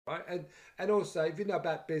right? And also, if you know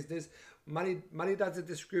about business, money doesn't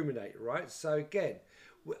discriminate, right? So again,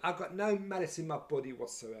 I've got no malice in my body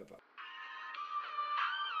whatsoever.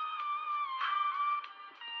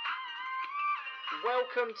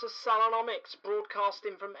 Welcome to Salonomics,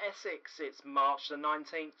 broadcasting from Essex. It's March the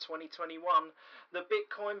 19th, 2021. The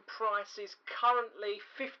Bitcoin price is currently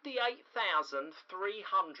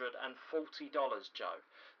 $58,340, Joe.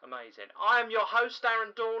 Amazing. I am your host,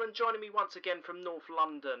 Aaron Dawn, and joining me once again from North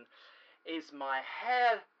London is my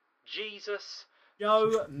hair Jesus,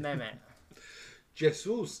 Joe Mehmet.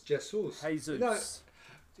 Jesus. Jesus. No,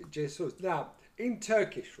 Jesus. Now, in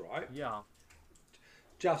Turkish, right? Yeah.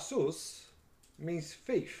 Jasus means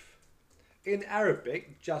thief. In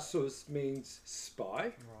Arabic, jasus means spy.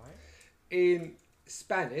 Right. In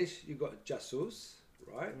Spanish, you've got jasus,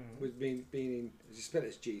 right? With being spelled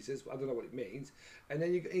as Jesus. I don't know what it means. And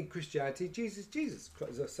then you got in Christianity, Jesus,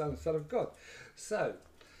 the son of God. So,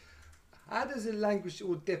 how does the language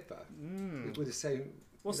all differ with the same?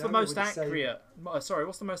 What's the most accurate? Sorry,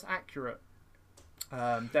 what's the most accurate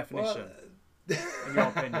definition? In your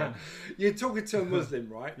opinion? You're talking to a Muslim,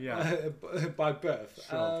 right? Yeah. By birth.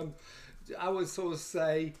 Sure. I would sort of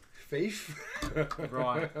say thief.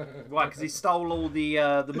 Right, because he stole all the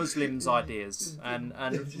Muslims' ideas and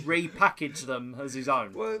repackaged them as his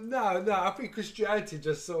own. Well, no. I think Christianity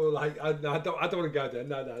just sort of like I don't want to go there.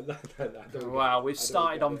 No. Wow, we've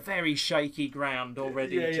started on very shaky ground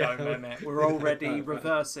already, Joe Mehmet. We're already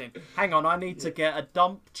reversing. Hang on, I need to get a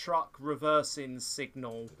dump truck reversing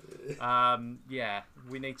signal.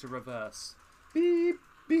 We need to reverse. Beep.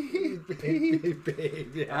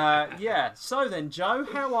 So then, Joe,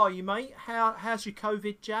 how are you, mate? How's your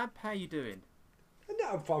COVID jab? How you doing?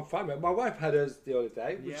 No, I'm fine, mate. My wife had hers the other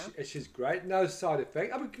day, which she's great. No side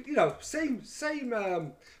effect. I mean, same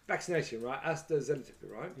vaccination, right? AstraZeneca,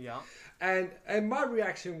 right? Yeah. And my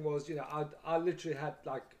reaction was, I literally had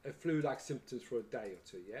like a flu-like symptoms for a day or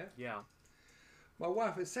two, yeah? Yeah. My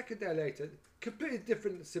wife, a second day later, completely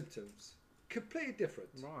different symptoms. Completely different.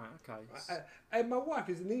 Right, okay. And my wife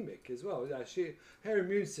is anemic as well. Her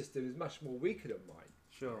immune system is much more weaker than mine.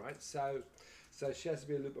 Sure. Right? So she has to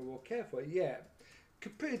be a little bit more careful. Yeah.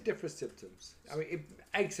 Completely different symptoms. I mean,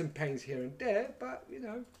 aches and pains here and there, but,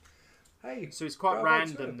 hey. So it's quite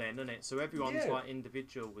random then, isn't it? So everyone's like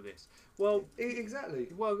individual with this. Well,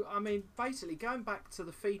 exactly. Well, I mean, basically, going back to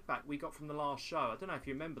the feedback we got from the last show, I don't know if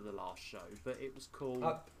you remember the last show, but it was called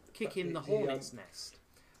Kicking the Hornet's Nest.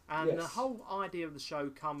 And the whole idea of the show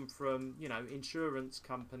come from, insurance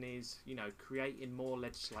companies, creating more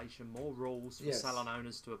legislation, more rules for salon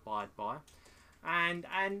owners to abide by. And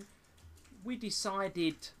we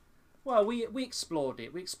decided, well, we explored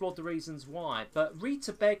it. We explored the reasons why. But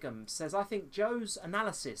Rita Begum says, I think Joe's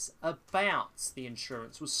analysis about the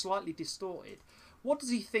insurance was slightly distorted. What does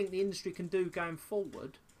he think the industry can do going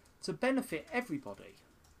forward to benefit everybody?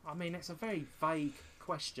 I mean, it's a very vague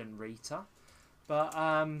question, Rita. But,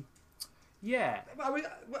 yeah. I mean,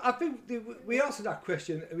 I think we answered that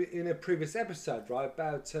question in a previous episode, right,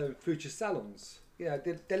 about future salons.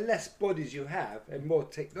 The less bodies you have and more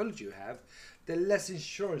technology you have, the less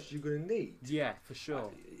insurance you're going to need. Yeah, for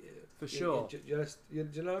sure. For sure. Do you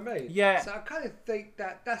know what I mean? Yeah. So I kind of think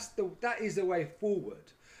that that is the way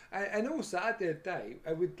forward. And also, at the end of the day,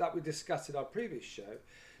 like we discussed in our previous show,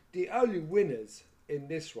 the only winners in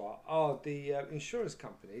this are the insurance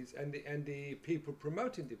companies and the people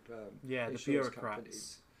promoting the insurance the bureaucrats.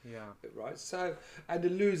 Companies. Yeah. Right. So, and the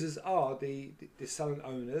losers are the salon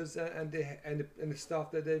owners and the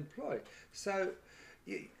staff that they employ. So,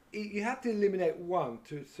 you have to eliminate one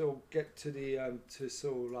to sort of get to the to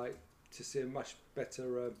see a much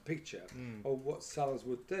better picture of what salons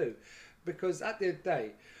would do, because at the end of the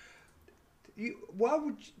day, why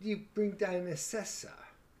would you bring down an assessor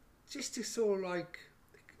just to sort of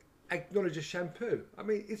acknowledge a shampoo? I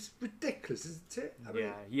mean, it's ridiculous, isn't it?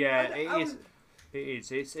 It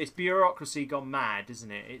is. It's bureaucracy gone mad,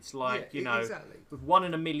 isn't it? It's like, exactly. With 1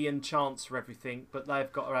 in a million chance for everything, but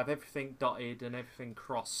they've got to have everything dotted and everything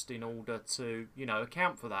crossed in order to,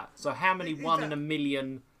 account for that. So how many 1 in a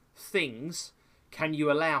million things can you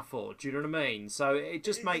allow for? Do you know what I mean? So it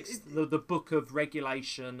just makes the book of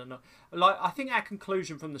regulation and I think our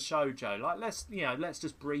conclusion from the show, Joe, let's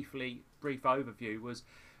just brief overview was,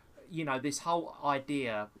 this whole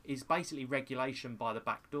idea is basically regulation by the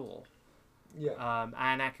back door. Yeah.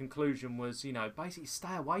 And our conclusion was, basically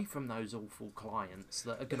stay away from those awful clients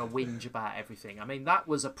that are going to whinge about everything. I mean, that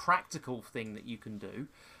was a practical thing that you can do,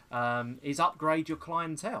 is upgrade your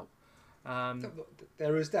clientele.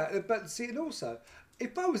 There is that. But see, and also,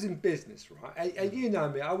 if I was in business, right, and you know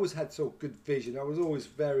me, I always had sort of good vision. I was always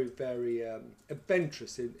very, very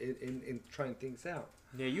adventurous in trying things out.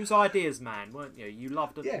 Yeah, you was ideas man, weren't you? You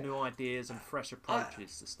loved new ideas and fresh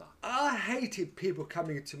approaches to stuff. I hated people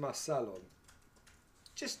coming into my salon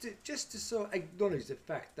just to sort of acknowledge the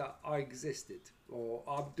fact that I existed or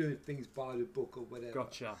I'm doing things by the book or whatever.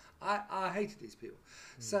 Gotcha. I hated these people.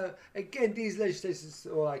 So again, these legislations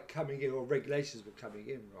were like coming in, or regulations were coming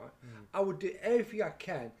in, right? I would do everything I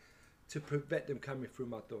can to prevent them coming through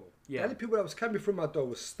my door. Yeah. The only people that was coming through my door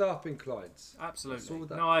was staff and clients.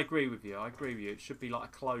 Absolutely. No, I agree with you. It should be like a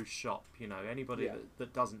closed shop. You know, anybody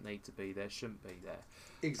that doesn't need to be there shouldn't be there.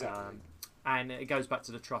 Exactly. And it goes back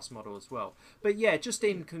to the trust model as well. But yeah, just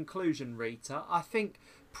in conclusion, Rita, I think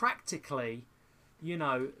practically, you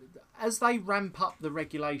know, as they ramp up the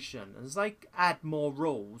regulation, as they add more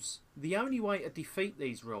rules, the only way to defeat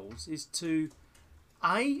these rules is to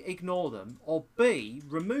A, ignore them, or B,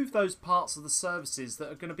 remove those parts of the services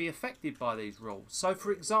that are going to be affected by these rules. So,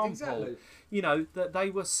 for example, you know, that they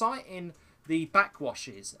were citing the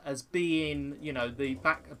backwashes as being, you know, the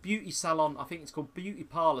beauty salon, I think it's called beauty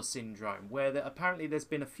parlour syndrome, where apparently there's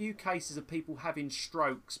been a few cases of people having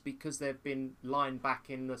strokes because they've been lying back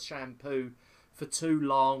in the shampoo for too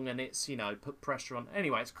long and it's, you know, put pressure on.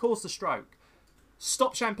 Anyway, it's caused the stroke.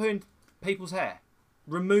 Stop shampooing people's hair.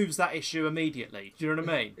 Removes that issue immediately. Do you know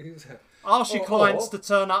what I mean? Ask your clients to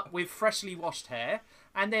turn up with freshly washed hair,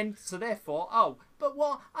 and then so therefore, but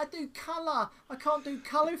what I do colour. I can't do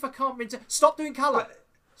colour if I can't rinse it. Stop doing colour.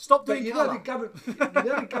 Stop doing colour.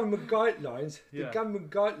 The government guidelines. The government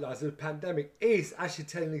guidelines of the pandemic is actually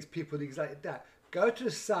telling these people exactly that. Go to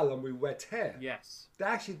the salon with wet hair. Yes.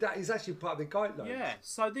 That is actually part of the guidelines. Yeah.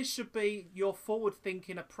 So this should be your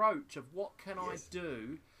forward-thinking approach of what can I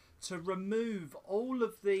do to remove all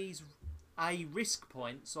of these risk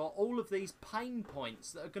points or all of these pain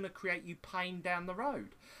points that are going to create you pain down the road.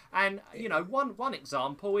 And you know, one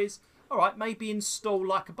example is, all right, maybe install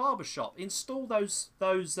like a barbershop. Install those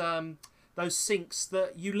sinks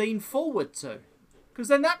that you lean forward to, because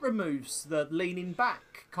then that removes the leaning back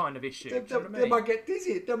kind of issue. They might get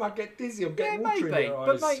dizzy. They might get dizzy. I'm getting water in their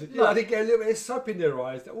eyes. But they get a little bit of soap in their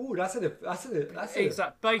eyes. Oh, that's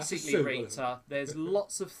exactly. Basically, Rita, there's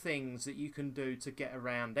lots of things that you can do to get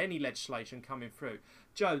around any legislation coming through.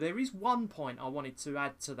 Joe, there is one point I wanted to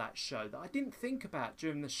add to that show that I didn't think about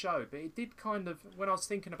during the show, but it did kind of when I was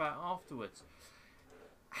thinking about it afterwards.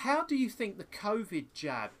 How do you think the COVID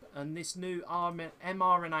jab and this new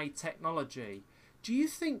mRNA technology, do you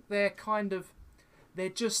think they're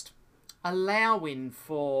just allowing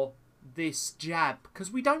for this jab?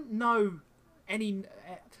 Because we don't know any...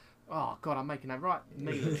 Oh, God, I'm making that right.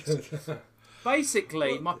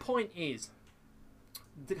 Basically, my point is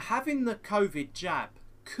that having the COVID jab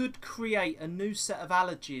could create a new set of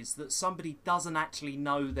allergies that somebody doesn't actually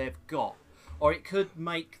know they've got. Or it could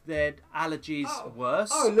make their allergies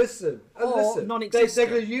worse. Listen. Non-existent. They're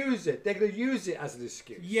going to use it. They're going to use it as an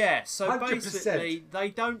excuse. Yeah, so 100%. Basically, they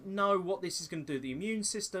don't know what this is going to do to the immune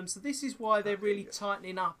system. So this is why they're really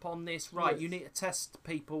tightening up on this. Right, you need to test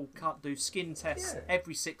people, do skin tests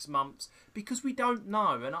every 6 months, because we don't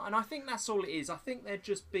know. And I think that's all it is. I think they're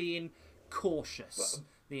just being cautious,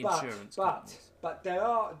 the insurance companies. But there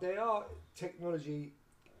are technology,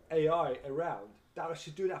 AI around that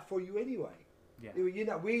should do that for you anyway. Yeah. You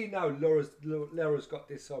know, we know Laura's got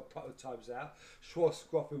this prototypes out.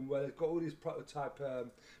 Schwarzkopf and well, they've got all these prototype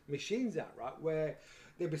machines out, right? Where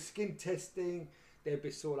they'll be skin testing, they'll be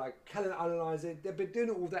sort of like calendar analysing. They've been doing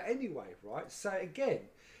all that anyway, right? So again,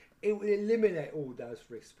 it will eliminate all those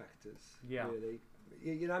risk factors. Yeah. Really,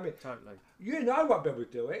 you know what I mean? Totally. You and I won't be able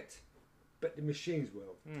to do it, but the machines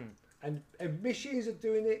will. And if machines are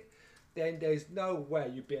doing it, then there's no way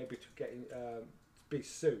you'd be able to get be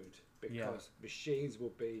sued. Because machines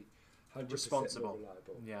will be 100% responsible. More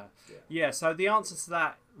reliable. Yeah. So the answer to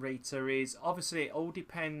that, Rita, is obviously it all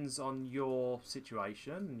depends on your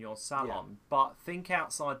situation and your salon, but think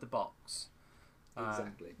outside the box.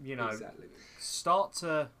 Exactly. You know, start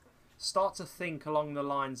to think along the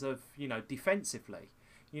lines of, you know, defensively.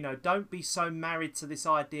 You know, don't be so married to this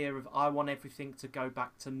idea of I want everything to go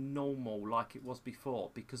back to normal like it was before,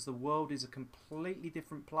 because the world is a completely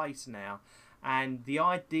different place now. And the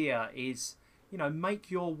idea is, you know,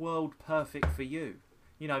 make your world perfect for you.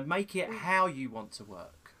 You know, make it how you want to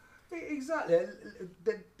work. Exactly.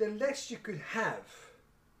 The less you could have,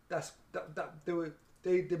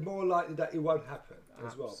 the more likely that it won't happen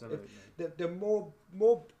as well. The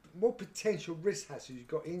more potential risk hazards you've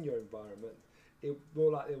got in your environment, it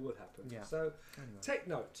more likely it will happen. Yeah. So take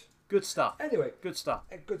note. Good stuff. Anyway. Good stuff.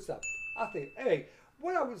 Good stuff. I think. Anyway,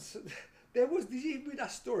 what I was... Did you read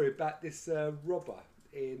that story about this robber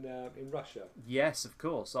in Russia? Yes, of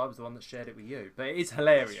course. I was the one that shared it with you, but it is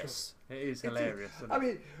hilarious. It is hilarious. I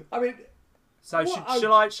mean. So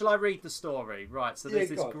shall I read the story? Right. So there's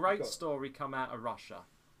this great story come out of Russia.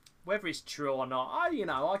 Whether it's true or not, I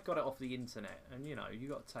got it off the internet, and you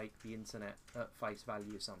got to take the internet at face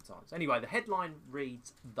value sometimes. Anyway, the headline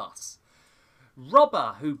reads thus: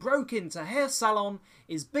 Robber who broke into hair salon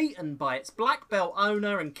is beaten by its black belt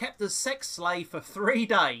owner and kept as sex slave for 3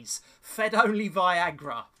 days, fed only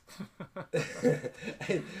Viagra.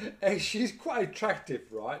 and she's quite attractive,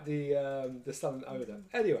 right? The salon owner.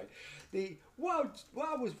 Anyway, what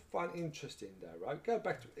I was find interesting though, right? Go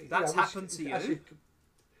back to that's happened to you. Actually,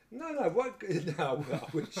 no, I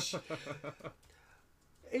wish.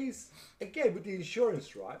 Is again with the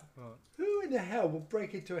insurance, right? Who in the hell will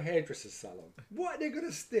break into a hairdresser's salon? What are they going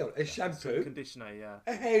to steal? A shampoo, conditioner, yeah.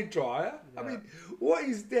 A hairdryer. Yeah. I mean, what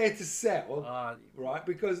is there to sell, right?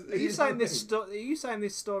 Because are you saying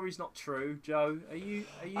this story's not true, Joe? Are you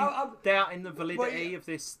doubting the validity of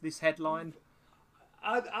this headline?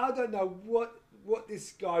 I don't know what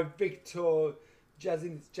this guy Viktor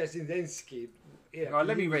Jasinski. Yeah, right,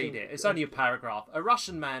 let me read it. It's only a paragraph. A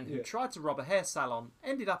Russian man who tried to rob a hair salon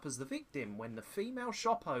ended up as the victim when the female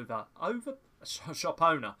shop owner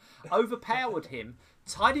overpowered him,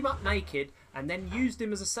 tied him up naked, and then used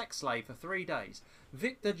him as a sex slave for 3 days.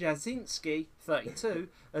 Viktor Jasinski, 32,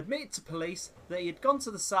 admitted to police that he had gone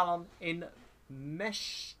to the salon in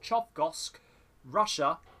Meshchovgosk,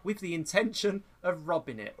 Russia, with the intention of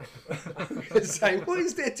robbing it. I'm going to say, what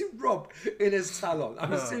is there to rob in a salon? I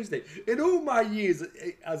mean, seriously, in all my years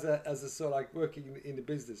as a sort of like working in the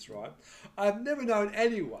business, right, I've never known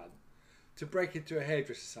anyone to break into a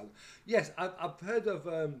hairdresser salon. Yes, I've heard of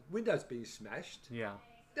windows being smashed. Yeah.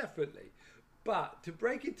 Definitely. But to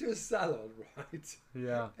break into a salon, right?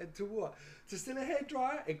 Yeah. And to what? To steal a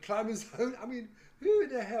hairdryer and climb his own? I mean, who in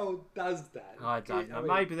the hell does that? I don't know.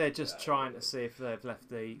 Maybe they're just trying to see if they've left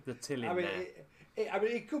the till in there.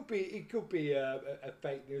 It could be a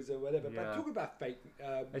fake news or whatever. Yeah. But talking about fake,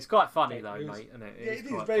 it's quite funny though, news, mate, isn't it? It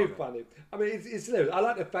is very funny. I mean, it's hilarious. I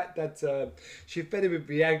like the fact that she fed him with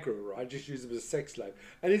Viagra, right? Just used him as a sex slave,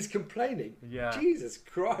 and he's complaining. Yeah. Jesus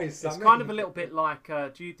Christ! It's kind of a little bit like.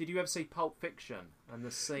 Did you ever see Pulp Fiction and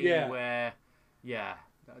the scene where,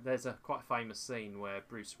 there's a quite famous scene where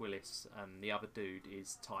Bruce Willis and the other dude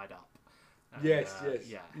is tied up. And, yes.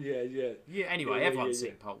 Yeah. Anyway, everyone's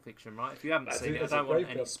seen Pulp Fiction, right? If you haven't seen it, I don't want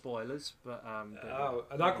any spoilers. But and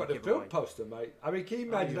I've got the film poster, mate. I mean, can you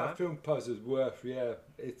imagine that film poster's worth? Yeah,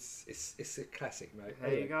 it's a classic, mate.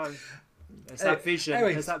 There you go. It's that vision.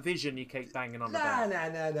 There's that vision you keep banging on about.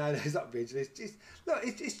 No. It's not vision.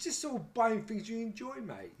 It's just sort of buying things you enjoy,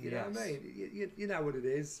 mate. You know what I mean? You know what it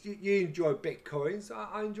is. You enjoy bitcoins.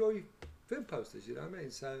 I enjoy film posters. You know what I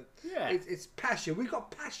mean? So it's passion. We've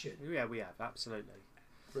got passion. Yeah, we have absolutely.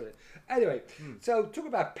 Brilliant. Anyway, so talk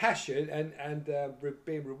about passion and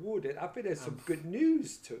being rewarded. I think there's some good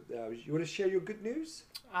news to. You want to share your good news?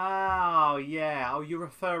 Oh yeah. Oh, you're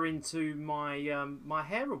referring to my my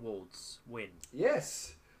hair awards win.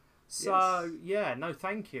 Yes. So no,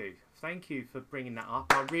 thank you. Thank you for bringing that up.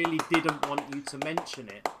 I really didn't want you to mention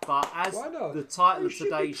it, but as the title of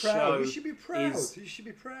today's show you should be proud. You should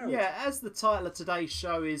be proud. Yeah, as the title of today's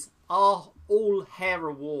show is, are all hair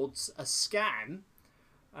awards a scam?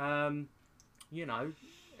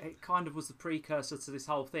 It kind of was the precursor to this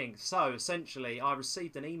whole thing. So essentially, I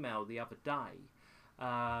received an email the other day,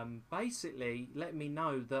 basically letting me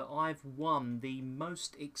know that I've won the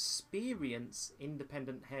most experienced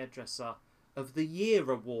independent hairdresser of the year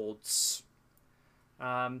awards.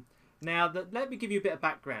 Now, let me give you a bit of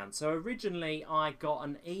background. So originally, I got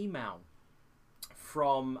an email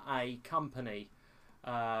from a company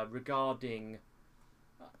regarding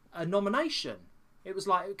a nomination. It was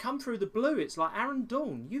like, it come through the blue. It's like, Aaron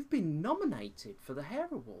Dawn, you've been nominated for the Hair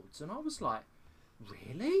Awards. And I was like,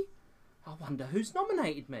 really? I wonder who's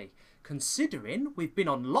nominated me. Considering we've been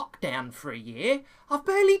on lockdown for a year, I've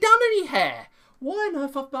barely done any hair. Why on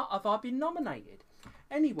earth have I been nominated?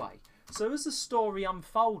 Anyway, so as the story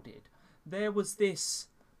unfolded, there was this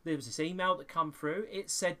email that come through.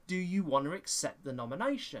 It said, do you want to accept the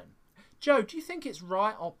nomination? Joe, do you think it's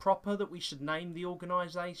right or proper that we should name the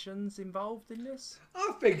organisations involved in this?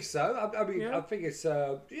 I think so. I mean, I think it's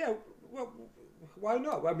well, why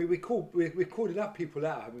not? I mean, we're calling up people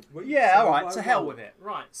out. All right, to hell with it.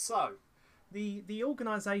 Right, so the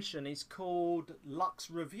organisation is called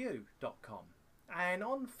luxreview.com, and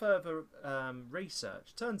on further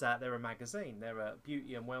research, turns out they're a magazine. They're a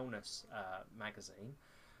beauty and wellness magazine.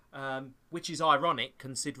 which is ironic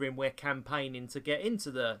considering we're campaigning to get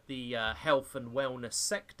into the health and wellness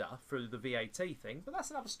sector through the VAT thing. But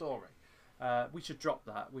that's another story. We should drop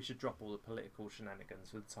that. We should drop all the political shenanigans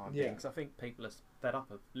for the time being, because I think people are fed up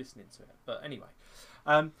of listening to it. But anyway,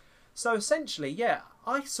 so essentially,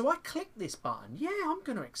 I clicked this button. Yeah, I'm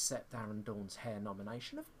going to accept Aaron Dawn's hair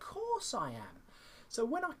nomination. Of course I am. So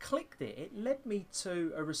when I clicked it, it led me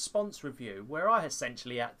to a response review where I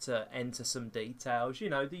essentially had to enter some details, you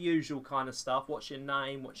know, the usual kind of stuff. What's your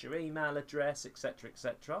name? What's your email address? Etc.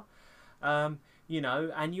 etc. You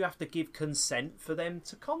know, and you have to give consent for them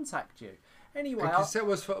to contact you. Anyway, consent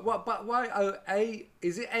was for what? But why?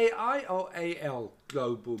 Is it AI or AL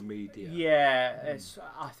Global Media? Yeah,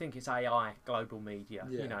 I think it's AI Global Media.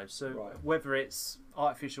 You know, so whether it's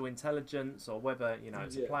artificial intelligence or whether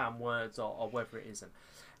it's a play on words or whether it isn't.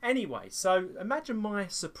 Anyway, so imagine my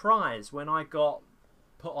surprise when I got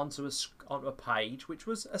put onto a page which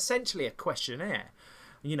was essentially a questionnaire.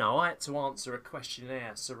 You know, I had to answer a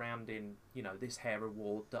questionnaire surrounding this hair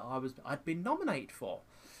award that I'd been nominated for.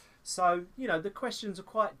 So, the questions are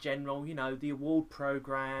quite general, the award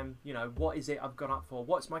programme, what is it I've gone up for,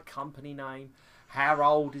 what's my company name, how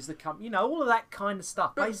old is the company, all of that kind of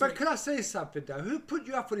stuff. But can I say something though? Who put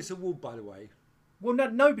you up for this award, by the way? Well,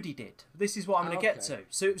 nobody did. This is what I'm going to get to.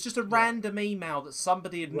 So it was just a random email that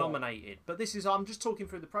somebody had nominated. But I'm just talking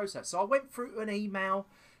through the process. So I went through an email,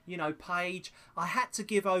 page. I had to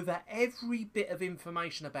give over every bit of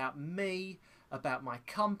information about me, about my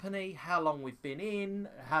company, how long we've been in,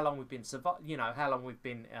 how long we've been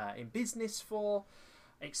in business for,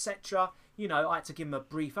 etc. I had to give them a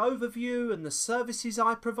brief overview and the services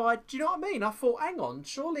I provide. Do you know what I mean? I thought, hang on,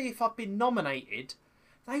 surely if I've been nominated,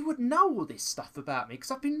 they would know all this stuff about me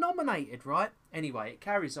because I've been nominated, right? Anyway, it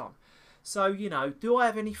carries on. So, do I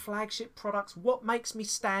have any flagship products? What makes me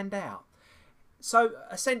stand out? So,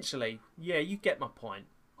 essentially, you get my point.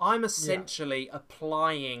 I'm essentially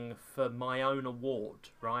applying for my own award,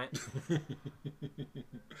 right?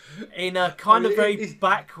 In a kind of very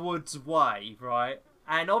backwards way, right?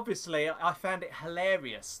 And obviously, I found it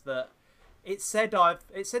hilarious that it said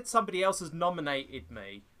somebody else has nominated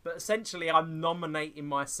me, but essentially I'm nominating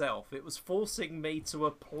myself. It was forcing me to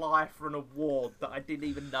apply for an award that I didn't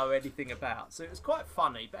even know anything about. So it was quite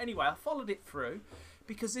funny. But anyway, I followed it through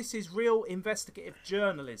because this is real investigative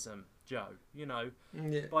journalism, Joe.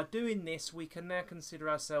 By doing this, we can now consider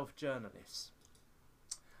ourselves journalists.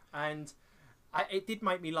 And it did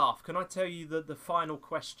make me laugh. Can I tell you the final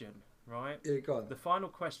question, right? Yeah, go on. The final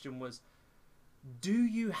question was, do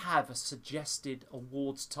you have a suggested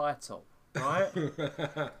awards title? Right.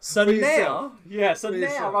 So now,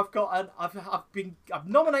 I've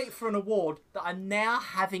nominated for an award that I'm now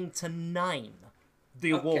having to name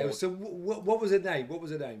the award. Okay, so what was the name?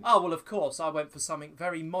 Oh, well, of course, I went for something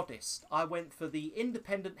very modest. I went for the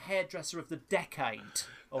Independent Hairdresser of the Decade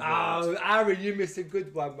award. Oh, Aaron, you missed a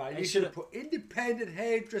good one, mate. You should have put Independent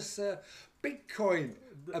Hairdresser Bitcoin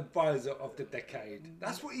Advisor of the Decade.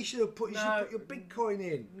 That's what you should have put. You should put your Bitcoin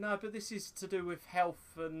in. No, but this is to do with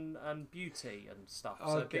health and beauty and stuff.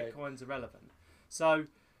 So Bitcoin's irrelevant. So,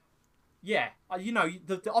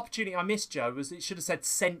 the opportunity I missed, Joe, was it should have said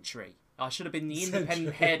Century. I should have been the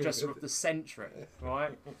Independent Hairdresser of the Century,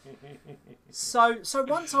 right? So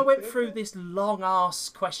once I went through this long ass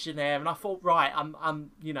questionnaire, and I thought, right,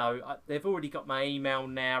 they've already got my email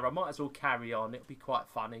now. I might as well carry on. It'll be quite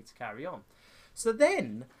funny to carry on. So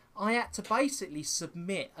then I had to basically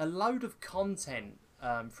submit a load of content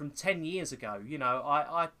from 10 years ago.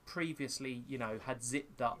 I previously, had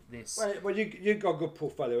zipped up this. Well, you got a good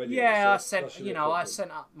portfolio anyway. Yeah, so I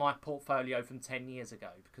sent up my portfolio from 10 years ago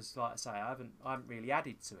because, like I say, I haven't really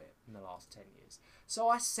added to it in the last 10 years. So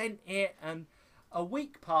I sent it, and a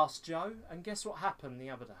week passed, Joe, and guess what happened the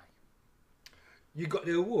other day? You got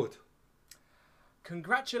the award.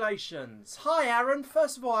 Congratulations. Hi, Aaron.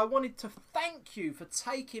 First of all, I wanted to thank you for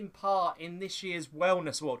taking part in this year's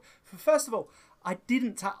Wellness Award. First of all, I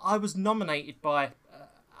was nominated by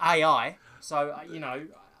AI, so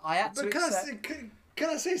I had to. But can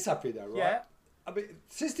I say something though? Right? Yeah. I mean,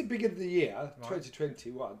 since the beginning of the year,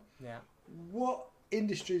 2021. Yeah. What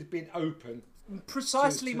industry has been open?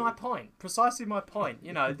 Precisely my point.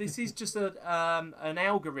 This is just an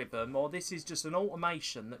algorithm, or this is just an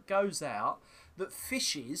automation that goes out that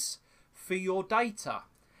fishes for your data.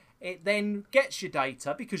 It then gets your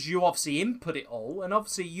data because you obviously input it all, and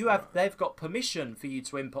obviously they've got permission for you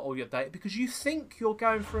to input all your data because you think you're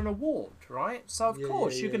going for an award, right? So of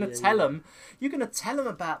course you're going to tell them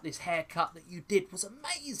about this haircut that you did was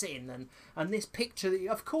amazing, and this picture that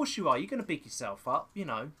of course you are. You're going to big yourself up,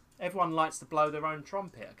 Everyone likes to blow their own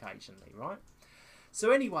trumpet occasionally, right?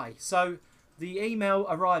 So anyway, the email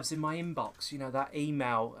arrives in my inbox. You know, that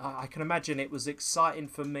email, I can imagine it was exciting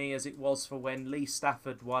for me as it was for when Lee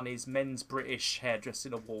Stafford won his Men's British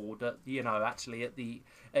Hairdressing Award at, in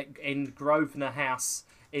Grosvenor House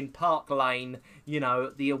in Park Lane,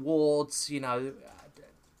 the awards,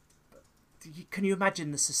 can you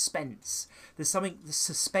imagine the suspense? The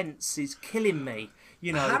suspense is killing me.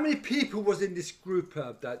 How many people was in this group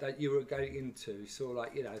that you were going into? So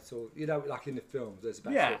like like in the films, there's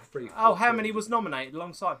about sort of 3, 4. Oh, how many was nominated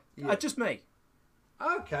alongside? Yeah. Just me.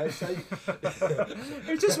 Okay, so it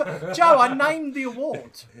was just Joe. I named the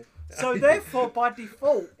award, so therefore by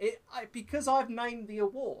default, because I've named the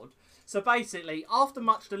award. So basically, after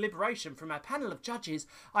much deliberation from our panel of judges,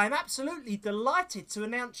 I am absolutely delighted to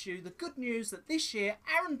announce you the good news that this year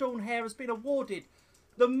Aaron Dawn Hair has been awarded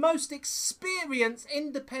the most experienced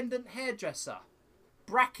independent hairdresser.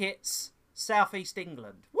 Brackets, South East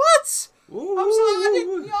England. What? Ooh.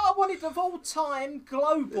 I wanted of all time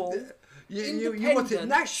global. You wanted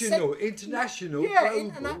national, international,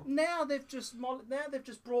 global. Now they've just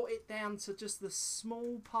brought it down to just the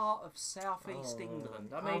small part of South East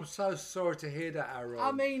England. I'm so sorry to hear that,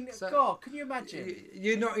 Aaron. God, can you imagine?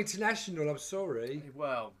 You're not international. I'm sorry.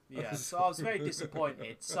 Well, yeah. So I was very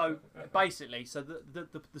disappointed. So basically,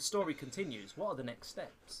 the story continues. What are the next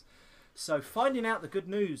steps? So finding out the good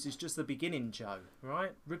news is just the beginning, Joe.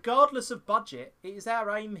 Right? Regardless of budget, it is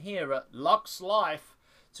our aim here at Lux Life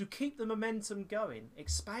to keep the momentum going,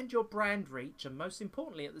 expand your brand reach, and most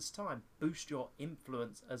importantly at this time, boost your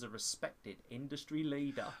influence as a respected industry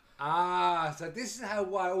leader. So this is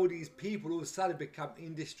why all these people all of a sudden become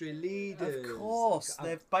industry leaders. Of course,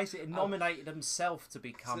 they've basically nominated themselves to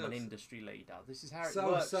become an industry leader. This is how it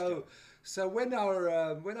works. So when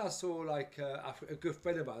I saw like a good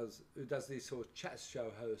friend of ours who does these sort of chat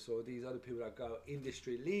show hosts or these other people that go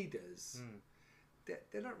industry leaders.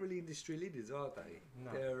 They're not really industry leaders, are they?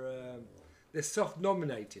 No. They're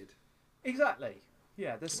self-nominated. Exactly.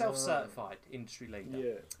 Yeah, they're self-certified industry leader.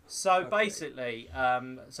 Yeah. So basically,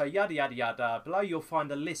 so yada yada yada. Below you'll find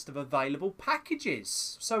a list of available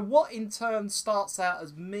packages. So what in turn starts out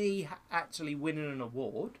as me actually winning an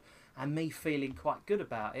award and me feeling quite good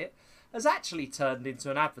about it has actually turned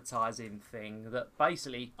into an advertising thing that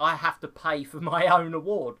basically I have to pay for my own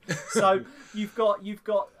award. So you've got.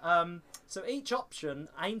 So each option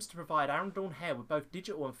aims to provide Aaron Dawn Hair with both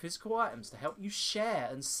digital and physical items to help you share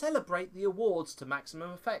and celebrate the awards to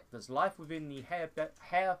maximum effect as life within the hair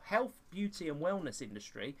health, beauty and wellness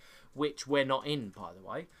industry, which we're not in, by the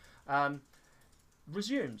way,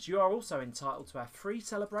 resumes. You are also entitled to our free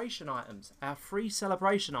celebration items. Our free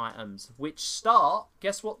celebration items, which start,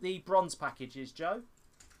 guess what the bronze package is, Joe?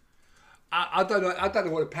 I don't know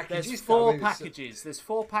what a package is. There's 4 packages. There's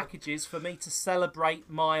 4 packages for me to celebrate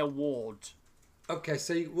my award. Okay,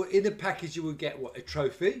 so in the package you will get what? A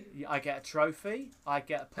trophy? I get a trophy. I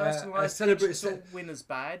get a personalised digital winner's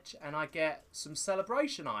badge, and I get some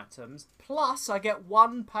celebration items. Plus, I get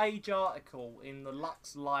 1-page article in the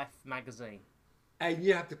Lux Life magazine. And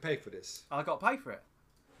you have to pay for this. I got to pay for it.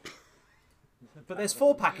 But there's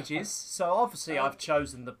 4 packages, so obviously I've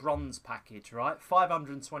chosen the bronze package, right?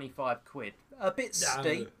 525 quid. A bit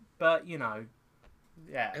steep, but yeah.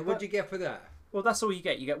 And what do you get for that? Well, that's all you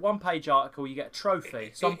get. You get 1-page article, you get a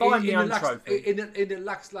trophy. So I'm buying my own trophy. In the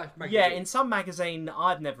Lux Life magazine? Yeah, in some magazine that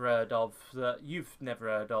I've never heard of, that you've never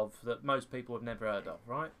heard of, that most people have never heard of,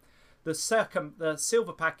 right? The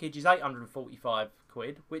silver package is 845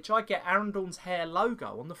 quid, which I get Aaron Dawn's Hair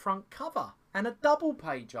logo on the front cover and a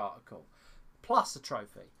double-page article. Plus a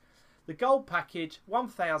trophy. The gold package,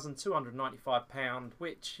 £1,295,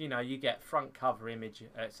 which, you get front cover image,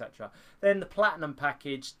 etc. Then the platinum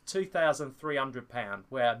package, £2,300,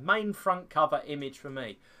 where main front cover image for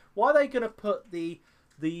me. Why are they going to put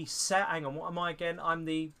hang on, what am I again?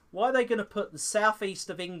 Why are they going to put the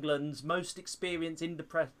southeast of England's most experienced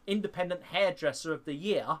independent hairdresser of the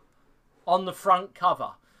year on the front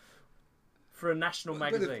cover? For a national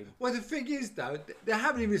magazine. Well, the thing is, though, they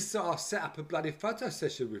haven't even set up a bloody photo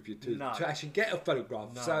session with you to actually get a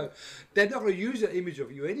photograph. No. So they're not going to use an image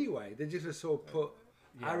of you anyway. They're just going to sort of put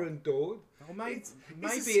Aaron Dawn. Well, maybe it's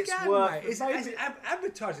worth. Mate. It's an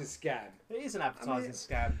advertising scam. It is an advertising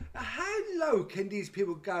scam. How low can these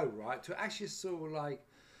people go, right, to actually sort of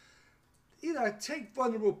take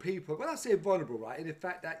vulnerable people? When I say vulnerable, right, in the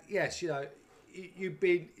fact that yes, you're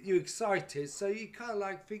excited, so you kind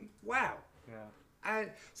of think, wow. Yeah. And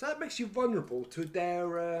so that makes you vulnerable to their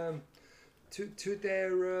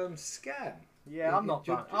scam. Yeah, I'm not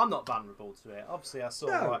vulnerable to it. Obviously, I saw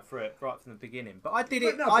right through it right from the beginning. But I did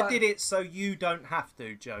it. I did it so you don't have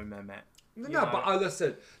to, Joe Mehmet. No, but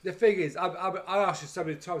listen. The thing is, I asked you so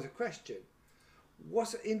many times a question.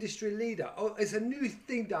 What's an industry leader? Oh, it's a new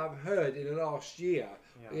thing that I've heard in the last year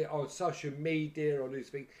on social media or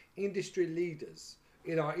newspeak. Industry leaders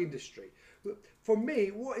in our industry. For me,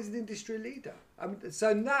 what is an industry leader?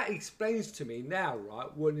 So that explains to me now,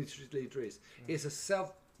 right, what an industry leader is. It's a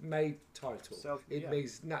self-made title. It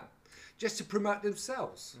means just to promote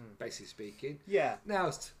themselves, basically speaking. Yeah.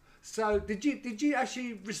 Now, so did you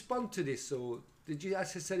actually respond to this, or did you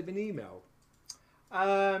actually send him an email?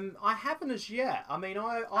 I haven't as yet. I mean,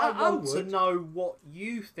 I want to know what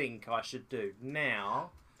you think I should do now.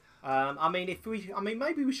 Maybe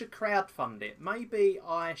we should crowdfund it. Maybe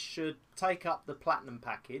I should take up the platinum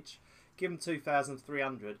package, give them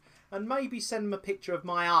 2,300, and maybe send them a picture of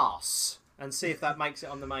my arse and see if that makes it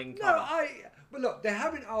on the main cover. But look, they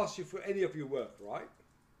haven't asked you for any of your work, right?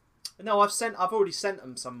 No, I've already sent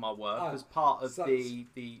them some of my work as part of the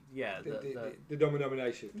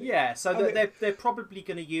nomination thing. Yeah, so they're probably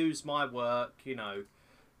going to use my work, you know,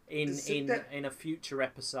 in a future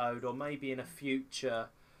episode, or maybe in a future,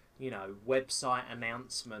 you know, website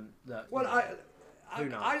announcement. Who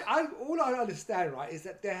knows? All I understand, right, is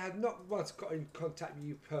that they have not once got in contact with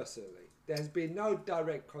you personally. There has been no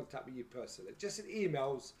direct contact with you personally. Just in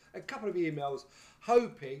emails, a couple of emails,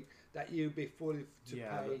 hoping that you'd be fully to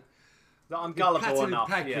pay. That I'm gullible enough.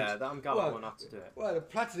 Package. Yeah, that I'm gullible enough to do it. Well, the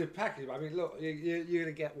platinum package. I mean, look, you're going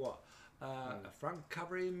to get what? A front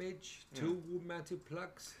cover image, 2 wall-mounted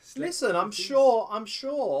plugs. Listen, I'm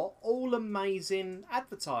sure all amazing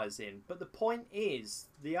advertising, but the point is,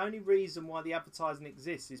 the only reason why the advertising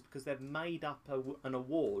exists is because they've made up an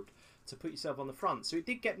award to put yourself on the front. So it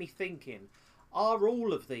did get me thinking: are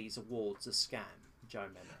all of these awards a scam, Joe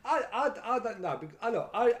Menner? I don't know. Because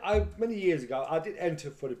I many years ago I did enter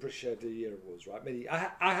for the British of the Year Awards, right?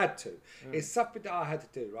 I had to. It's something that I had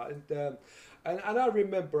to do, right? And I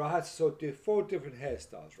remember I had to sort of do 4 different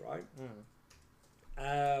hairstyles, right?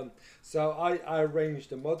 So I arranged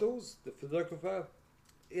the models, the photographer.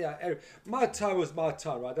 Yeah, my time was my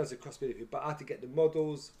time, right? It doesn't cost me anything, but I had to get the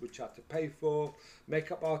models, which I had to pay for,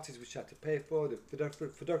 makeup artists, which I had to pay for, the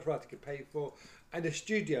photographer I had to pay for, and the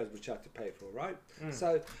studios, which I had to pay for, right?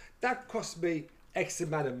 So that cost me X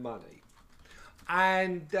amount of money,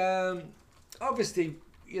 and obviously,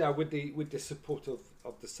 you know, with the support of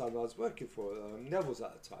the son I was working for, Neville's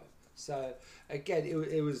at the time. So again,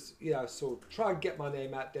 it was, you know, sort of try and get my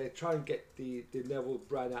name out there, try and get the Neville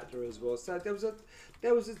brand out there as well. So there was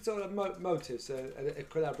a sort of motive, so a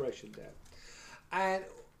collaboration there. And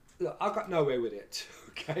look, I got nowhere with it.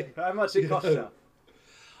 Okay, how much it cost you?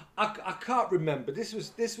 I can't remember. This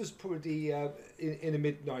was probably in the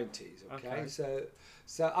mid-90s. Okay,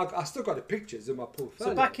 so I still got the pictures in my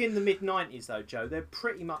portfolio. So back in the mid-90s, though, Joe, there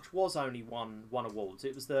pretty much was only one awards.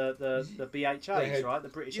 It was the BHAs, right? The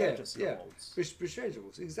British Hairdressing Awards. British Hairdressing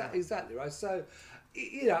Awards, exactly right. So,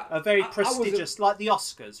 you know, a very prestigious, like the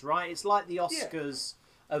Oscars, right? It's like the Oscars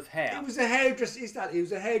of hair. It was a hairdresser. He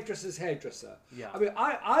was a hairdresser's hairdresser. Yeah. I mean,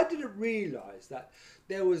 I didn't realise that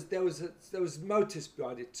there was motives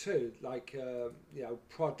behind it too, like you know,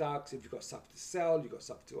 products. If you've got something to sell, you've got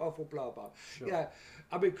something to offer, blah blah. Sure. Yeah,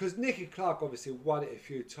 I mean, because Nicky Clark obviously won it a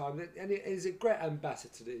few times, and he's a great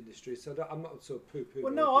ambassador to the industry. So I'm not sort of poo-pooing.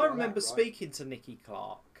 Well, no, I remember speaking to Nicky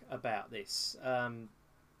Clark about this.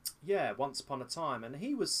 Once upon a time, and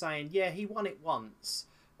he was saying, he won it once,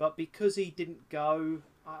 but because he didn't go.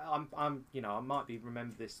 I'm you know, I might be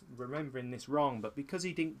remembering this wrong, but because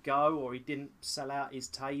he didn't go or he didn't sell out his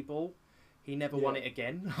table, he never won it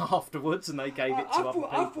again afterwards, and they gave it to other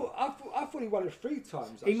people. I thought he won it 3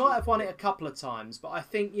 times. Actually. He might have won it a couple of times, but I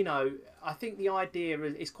think, you know, the idea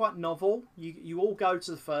is quite novel. You all go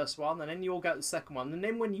to the first one, and then you all go to the second one, and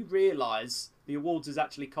then when you realise the awards is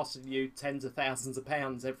actually costing you tens of thousands of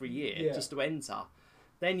pounds every year just to enter,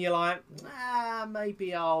 then you're like,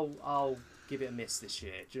 maybe I'll give it a miss this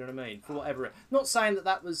year. Do you know what I mean? For whatever. Not saying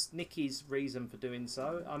that was Nicky's reason for doing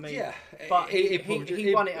so. I mean, but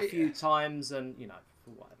he won it a few times, and you know, for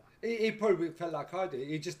whatever. He probably felt like I did.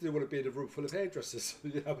 He just didn't want to be in a room full of hairdressers.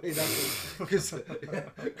 You know what I mean?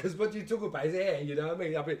 Because what you talk about is hair. You know what I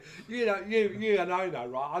mean? I mean, you and I know,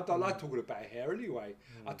 right? I don't like talking about hair anyway.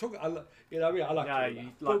 You know what I mean? I like. No,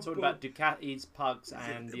 you like talking about Ducatis, pugs,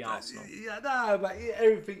 and the Arsenal. Yeah, no, but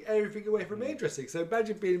everything away from hairdressing. So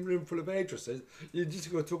imagine being in a room full of hairdressers. You're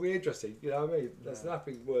just going to talk hairdressing. You know what I mean? There's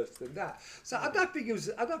nothing worse than that. So I don't think it's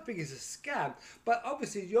a scam. But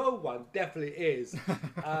obviously your one definitely is.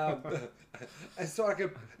 It's sort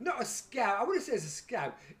of not a scam. I wouldn't say it's a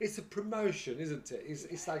scam. It's a promotion, isn't it?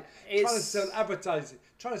 It's like trying to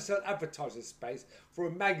sell advertising space for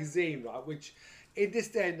a magazine, right? Which, in this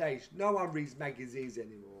day and age, no one reads magazines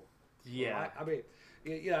anymore. Yeah. Right? I mean,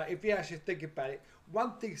 if you actually think about it,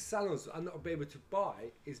 one thing salons are not able to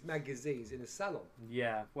buy is magazines in a salon.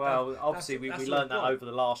 Yeah, well, obviously we learned that over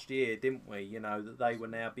the last year, didn't we? That they were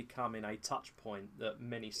now becoming a touch point that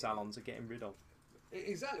many salons are getting rid of.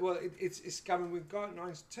 Exactly. Well, it's coming with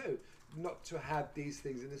guidelines too, not to have these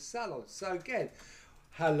things in the salon. So again,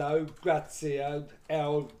 Hello, Grazia,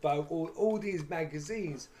 Elbow, all these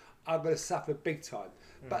magazines are going to suffer big time.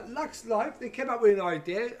 But Lux Life, they came up with an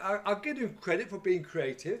idea. I'll give them credit for being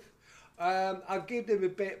creative. I'll give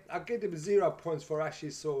them 0 points for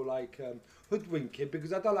actually hoodwinking,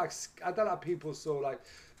 because I don't like people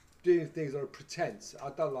doing things on a pretense. I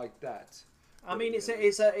don't like that. I mean, it's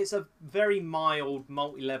a very mild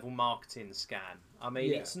multi-level marketing scam. I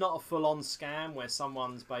mean, it's not a full-on scam where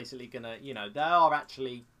someone's basically gonna, they are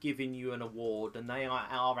actually giving you an award and they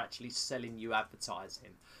are actually selling you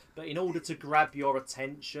advertising. But in order to grab your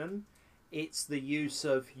attention, it's the use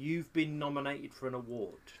of, you've been nominated for an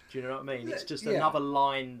award. Do you know what I mean? It's just another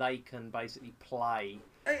line they can basically play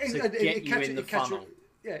to get you in the funnel.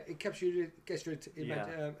 It gets your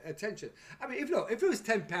attention. I mean, if it was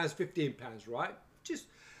 £10, £15, right? Just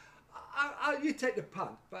you take the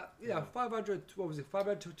punt, but £500. What was it?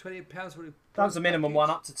 £528. That was the minimum one,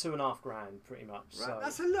 up to £2.5 grand, pretty much. Right. So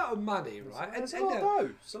that's a lot of money, right? It's a lot of dough.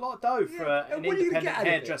 It's a lot of dough for an independent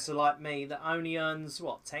hairdresser like me that only earns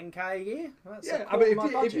what, 10k a year. That's I mean,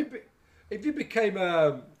 if you became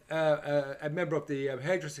a member of the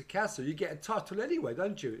hairdresser council, you get a title anyway,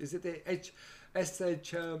 don't you? Is it the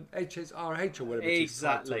HSRH or whatever?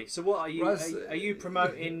 Exactly. So what are you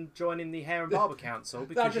promoting joining the Hair and Barber Council,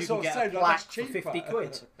 because you can get a plaque for 50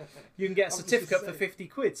 quid. You can get a certificate for 50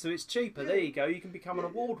 quid, so it's cheaper. There you go. You can become an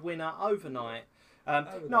award winner overnight.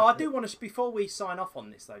 No, I do want to, before we sign off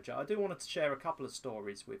on this though, Joe, I do want to share a couple of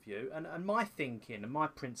stories with you, and my thinking and my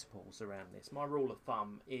principles around this. My rule of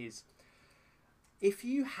thumb is, if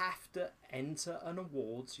you have to enter an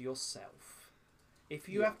awards yourself, if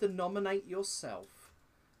you have to nominate yourself,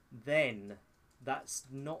 then that's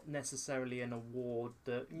not necessarily an award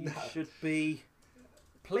that you should be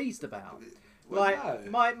pleased about.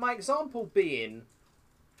 My example being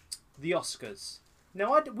the Oscars.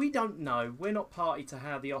 Now, we don't know. We're not party to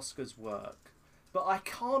how the Oscars work. But I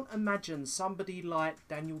can't imagine somebody like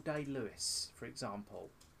Daniel Day-Lewis, for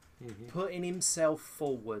example, putting himself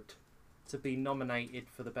forward to be nominated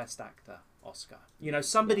for the Best Actor Oscar.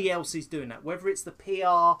 Somebody else is doing that, whether it's the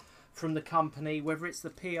PR from the company, whether it's the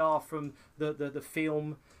PR from the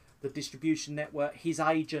film, the distribution network, his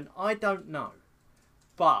agent, I don't know.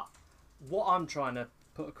 But what I'm trying to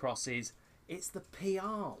put across is, it's the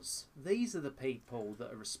PRs. These are the people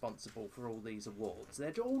that are responsible for all these awards.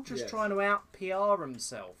 They're all just trying to out-PR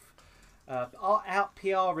themselves,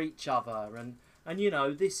 out-PR each other, and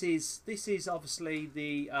this is obviously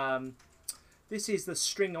the this is the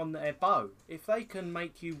string on their bow. If they can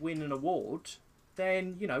make you win an award,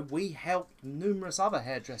 then, we helped numerous other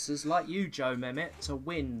hairdressers like you, Joe Mehmet, to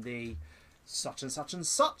win the such and such and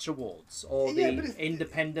such awards, or the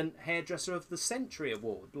Independent Hairdresser of the Century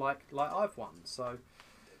award, like I've won. So,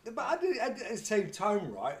 but at the same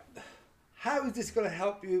time, right? How is this going to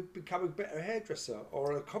help you become a better hairdresser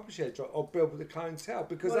or an accomplished hairdresser or build with the clientele?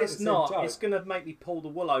 Because it's not. It's going to make me pull the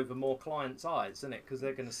wool over more clients' eyes, isn't it? Because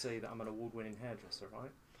they're going to see that I'm an award-winning hairdresser, right?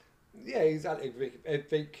 Yeah, exactly. I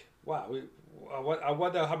think, wow, I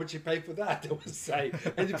wonder how much you pay for that, I would say.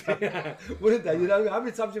 Wouldn't they? How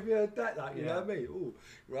many times have you heard that? You know what I mean? Ooh,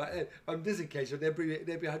 right. On this occasion, they'll be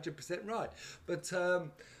 100% right. But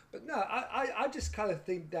no, I just kind of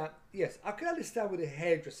think that, yes, I can understand with the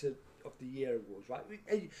hairdresser of the year awards, right?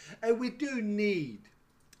 And we do need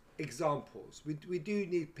examples. We do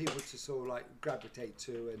need people to gravitate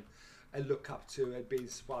to and look up to and be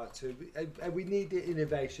inspired to, and we need the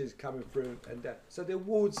innovations coming through, and so the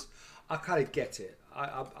awards, I kind of get it.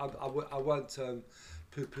 I won't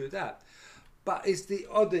poo-poo that, but it's the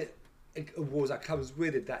other awards that comes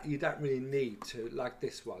with it that you don't really need to, like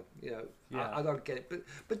this one. I don't get it.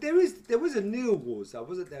 But there was a new awards though,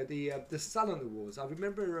 wasn't there? The Salon Awards. I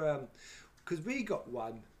remember because we got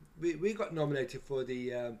one. We got nominated for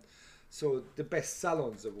the Best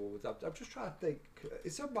Salons Awards. I'm just trying to think.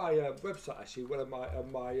 It's on my website actually. One of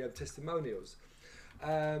my testimonials,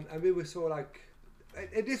 and we were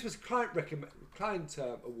and this was client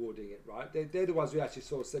awarding it, right? They're the ones who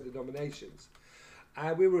actually sent the nominations.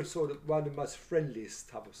 And we were one of the most friendliest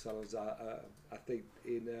type of salons, I think,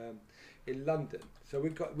 in London. So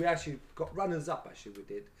we actually got runners up. Actually, we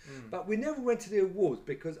did, but we never went to the awards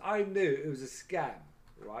because I knew it was a scam,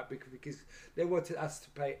 right? Because they wanted us to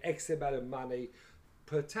pay X amount of money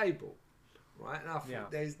per table, right? And I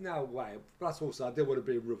thought, there's no way. Plus, also, I didn't want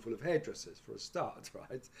to be a room full of hairdressers for a start,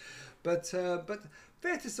 right? But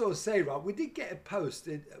fair to sort of say, right, we did get a post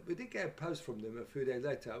from them a few days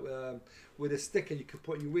later with a sticker you could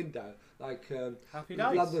put in your window, like Happy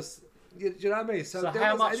Days. Do you know what I mean? So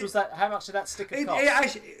how much was that? How much did that sticker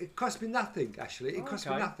cost? It cost me nothing. Actually, it cost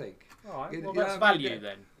me nothing. All right. Well, that's value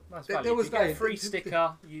then. That's value. There was you get a free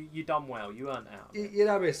sticker. You done well. You earned out. You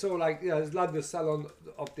know what I mean? So like, it's London Salon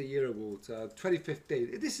of the Year Award,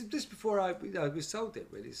 2015. This is just before we sold it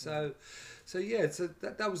really. So yeah. So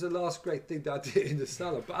that was the last great thing that I did in the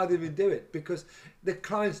salon. But I didn't even do it because the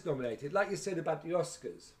clients nominated. Like you said about the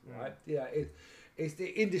Oscars, right? Yeah. It's the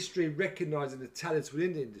industry recognising the talents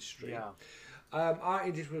within the industry. Yeah. Our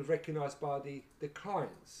industry was recognised by the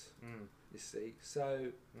clients. You see, so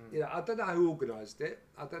I don't know who organised it.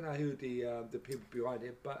 I don't know who the people behind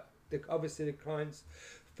it, but obviously the clients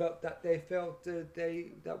felt that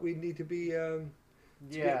that we need to be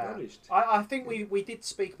be acknowledged. I think we did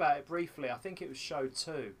speak about it briefly. I think it was show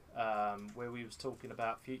 2 where we was talking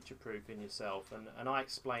about future-proofing yourself, and I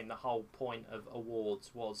explained the whole point of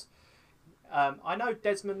awards was. I know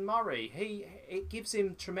Desmond Murray. It gives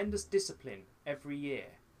him tremendous discipline every year,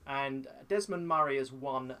 and Desmond Murray has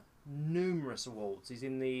won numerous awards. He's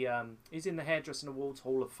in the Hairdressing Awards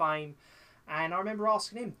Hall of Fame, and I remember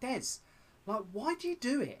asking him, Des, like, why do you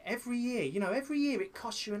do it every year? You know, every year it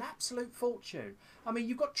costs you an absolute fortune. I mean,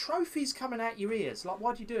 you've got trophies coming out your ears. Like,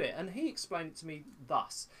 why do you do it? And he explained it to me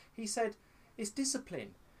thus. He said, it's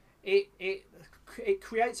discipline. It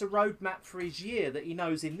creates a roadmap for his year that he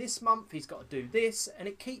knows in this month he's got to do this, and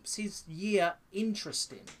it keeps his year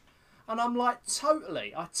interesting. And I'm like,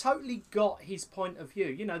 I totally got his point of view.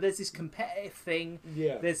 You know, there's this competitive thing.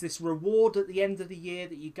 Yeah. There's this reward at the end of the year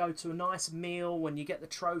that you go to a nice meal when you get the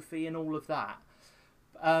trophy and all of that.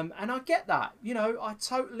 And I get that. You know,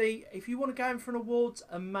 if you want to go in for an award,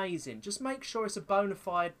 amazing. Just make sure it's a bona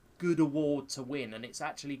fide good award to win, and it's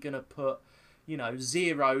actually going to put,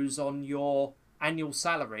 zeros on your annual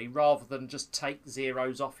salary rather than just take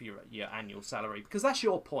zeros off your annual salary, because that's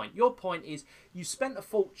your point. Your point is you spent a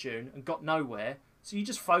fortune and got nowhere, so you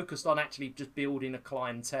just focused on actually just building a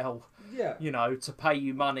clientele, to pay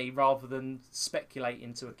you money rather than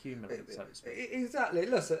speculating to accumulate, so to speak. Exactly.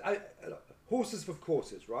 Listen, horses for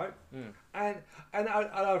courses, right? And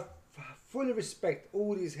I fully respect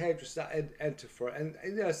all these hairdressers that enter for it,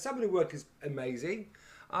 and some of the work is amazing.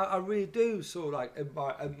 I really do sort of like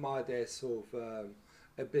admire their sort of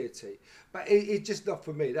ability, but it's just not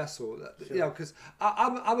for me. That's all. Sure. Because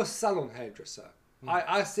I'm a salon hairdresser.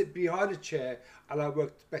 I sit behind a chair and I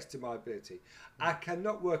work to the best of my ability. I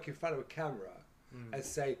cannot work in front of a camera and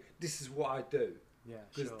say this is what I do. Yeah,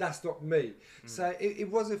 because that's not me. So it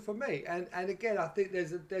wasn't for me. And again, I think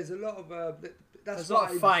there's a lot of there's a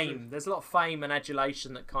lot of fame. There's a lot of fame and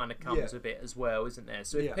adulation that kind of comes with it as well, isn't there?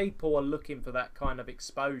 So if people are looking for that kind of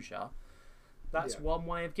exposure, that's one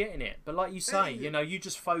way of getting it. But like you say, you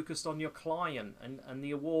just focused on your client, and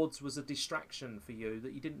the awards was a distraction for you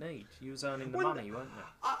that you didn't need. You was earning the money, weren't you?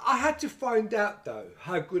 I had to find out though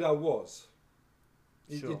how good I was.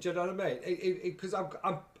 Sure. Do you know what I mean? Because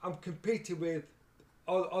I'm competing with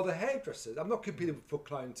other hairdressers. I'm not competing for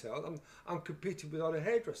clientele. I'm competing with other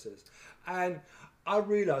hairdressers, and I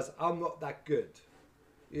realise I'm not that good.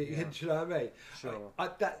 Do you know what I mean? Sure.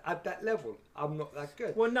 At that level, I'm not that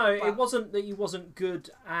good. Well, no, it wasn't that you wasn't good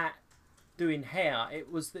at doing hair.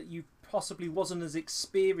 It was that you possibly wasn't as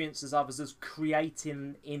experienced as others as creating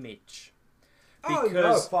an image.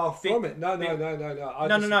 No, far from it. No.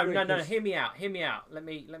 No. Hear me out. Let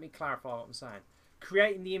me clarify what I'm saying.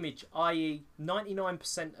 Creating the image, i.e.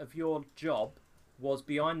 99% of your job was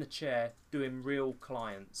behind the chair doing real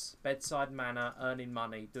clients, bedside manner, earning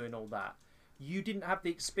money, doing all that. You didn't have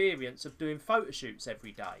the experience of doing photo shoots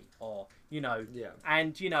every day or,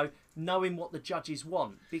 and, knowing what the judges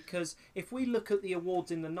want. Because if we look at the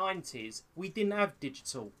awards in the 90s, we didn't have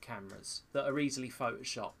digital cameras that are easily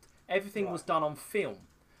photoshopped. Everything was done on film.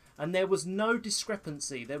 And there was no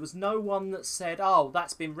discrepancy. There was no one that said, oh,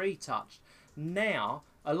 that's been retouched. Now,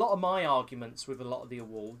 a lot of my arguments with a lot of the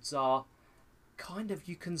awards are kind of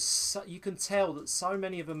you can tell that so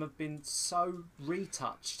many of them have been so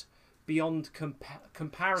retouched beyond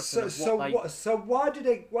comparison. So why did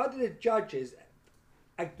the judges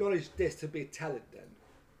acknowledge this to be talent then?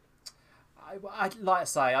 I like to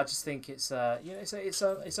say, I just think it's a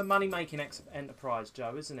money making enterprise,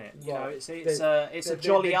 Joe, isn't it? It's a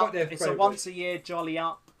jolly up. It's a once a year jolly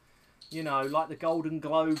up. Like the Golden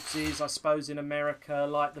Globes is, I suppose, in America,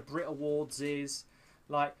 like the Brit Awards is,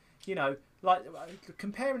 like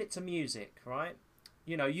comparing it to music, right?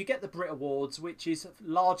 You know, you get the Brit Awards, which is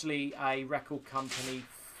largely a record company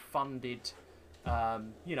funded,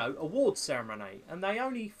 you know, awards ceremony, and they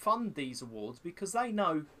only fund these awards because they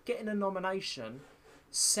know getting a nomination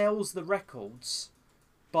sells the records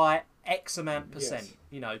by X amount percent. Yes.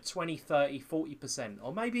 You know, 20, 30, 40%,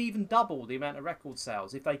 or maybe even double the amount of record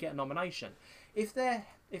sales if they get a nomination. If their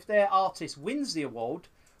artist wins the award,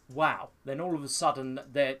 wow, then all of a sudden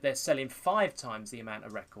they're selling 5 times the amount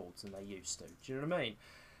of records than they used to. Do you know what I mean?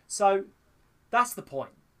 So that's the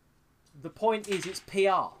point. The point is it's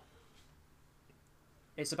PR.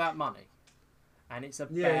 It's about money. And it's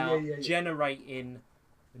about generating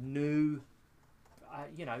new,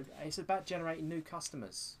 you know, it's about generating new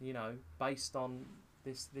customers, you know, based on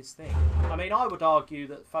this thing. I mean, I would argue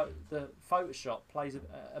that the Photoshop plays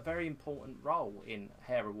a very important role in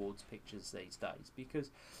hair awards pictures these days, because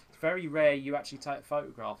it's very rare you actually take a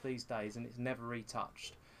photograph these days and it's never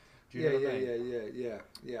retouched. Do you know what I mean?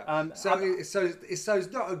 Yeah. So it's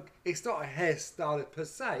not a hairstyle per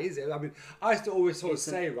se, is it? I mean, I used to always sort of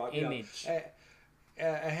say, right, image. You know,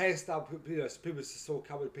 a hairstyle, you know, people saw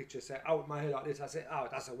come with a picture and say, oh, my hair like this. I say, oh,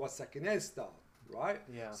 that's a 1 second hairstyle. Right?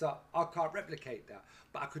 Yeah. So I can't replicate that,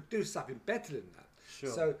 but I could do something better than that.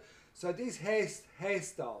 Sure. So these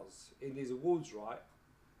hairstyles in these awards, right?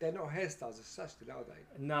 They're not hairstyles as such, are they?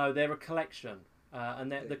 No, they're a collection,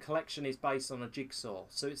 and the collection is based on a jigsaw.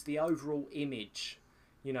 So it's the overall image,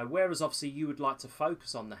 you know. Whereas obviously you would like to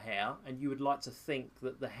focus on the hair, and you would like to think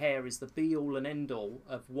that the hair is the be all and end all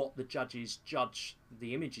of what the judges judge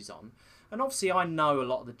the images on. And obviously I know a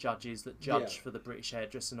lot of the judges that judge for the British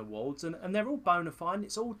Hairdressing Awards, and they're all bona fide.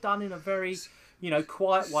 It's all done in a very, you know,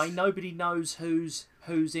 quiet way. Nobody knows whose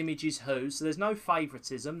image is whose, so there's no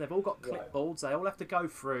favouritism. They've all got clipboards. They all have to go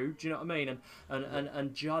through, do you know what I mean,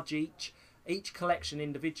 and judge each collection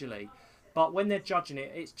individually. But when they're judging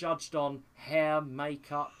it, it's judged on hair,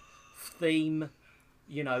 makeup, theme,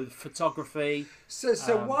 you know, photography. So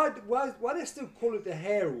why they still call it the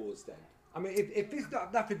Hair Awards then? I mean, if it's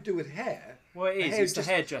got nothing to do with hair... Well, it is. It's the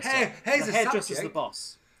hairdresser. The hairdresser's the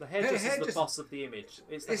boss. The hairdresser's the boss of the image.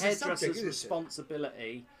 It's the hairdresser's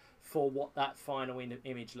responsibility for what that final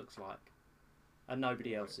image looks like, and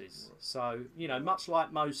nobody else's. So, you know, much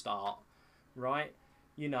like most art, right?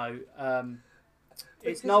 You know,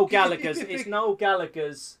 it's Noel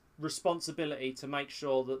Gallagher's responsibility to make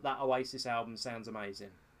sure that Oasis album sounds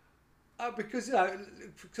amazing. Because,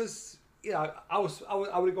 you know, I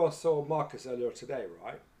would go and saw Marcus earlier today,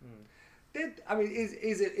 right?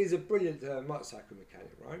 He's a brilliant motorcycle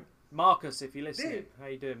mechanic, right? Marcus, if you're listening, how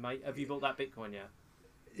you doing, mate? Have you bought that Bitcoin yet?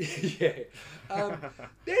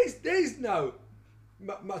 There's no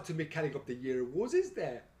Motor Mechanic of the Year awards, is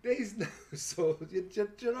there? There's no sort. Do you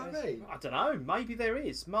know what I mean? I don't know. Maybe there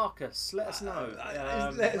is. Marcus, let us know.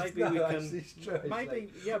 Maybe we can. Maybe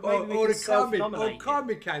we can self-nominate. Or Car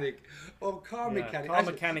Mechanic. Car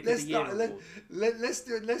Mechanic of the Year award. Let's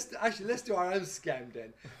do our own scam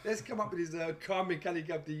then. Let's come up with these Car Mechanic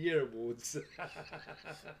of the Year awards.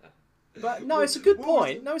 But no, it's a good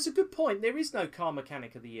point. No, it's a good point. There is no Car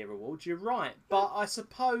Mechanic of the Year award. You're right. But I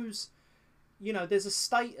suppose, you know, there's a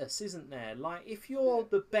status, isn't there? Like, if you're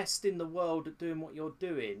the best in the world at doing what you're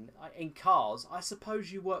doing in cars, I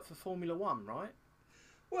suppose you work for Formula One, right?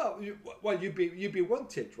 Well, you'd be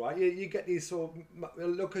wanted, right? You get these sort of,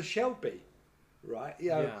 look at Shelby, right? You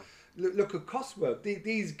know, look at Cosworth.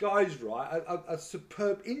 These guys, right, are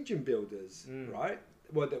superb engine builders, right?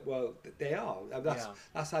 Well, they are.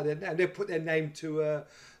 That's how they're named. They put their name to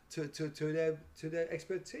their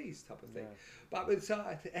expertise, type of thing. Yeah. But I mean, so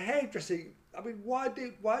hairdressing. I mean, why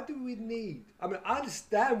do we need? I mean, I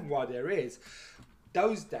understand why there is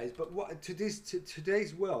those days, but what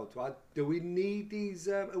today's world, right? Do we need these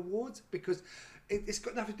awards? Because it's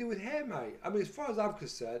got nothing to do with hair, mate. I mean, as far as I'm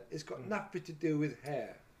concerned, it's got nothing to do with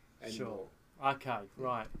hair anymore. Sure. Okay.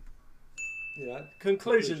 Right. Yeah.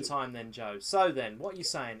 Conclusion time then, Joe. So then, what you're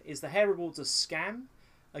saying is the Hair Awards a scam,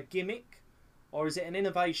 a gimmick, or is it an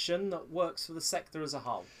innovation that works for the sector as a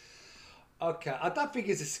whole? Okay, I don't think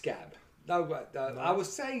it's a scam. No. I would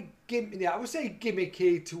say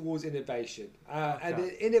gimmicky towards innovation, and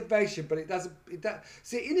innovation, but it doesn't.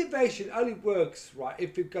 See, innovation only works right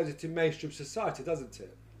if it goes into mainstream society, doesn't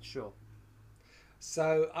it? Sure.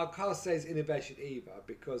 So I can't say it's innovation either,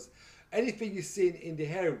 because anything you see in the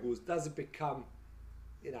hair awards doesn't become,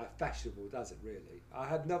 you know, fashionable, does it really? I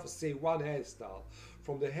have never seen one hairstyle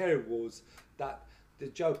from the hair awards that the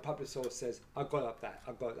Joe Publisher says, I got that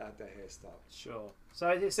hairstyle. Sure. So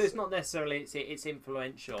it's not necessarily it's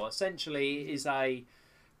influential. Essentially, it is a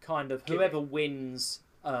kind of whoever wins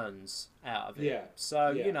earns out of it. Yeah.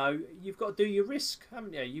 So you know, you've got to do your risk,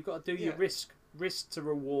 haven't you? You've got to do your risk risk to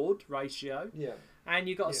reward ratio. Yeah. And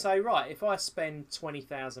you've got to say, right, if I spend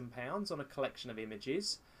 £20,000 on a collection of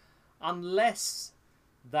images, unless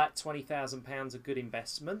that £20,000 a good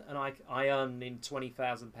investment and I earn in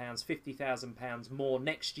 £20,000, £50,000 more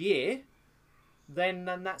next year, then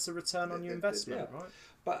that's a return on your investment, right?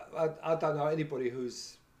 But I don't know anybody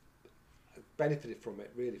who's benefited from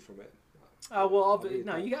it, really, from it. Oh, well,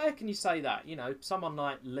 no, how can you say that? You know, someone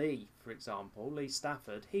like Lee, for example, Lee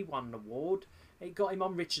Stafford, he won an award. It got him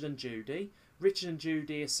on Richard and Judy. Richard and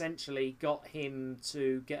Judy essentially got him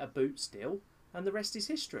to get a Boots deal, and the rest is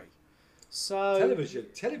history. So television.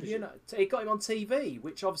 You know, it got him on TV,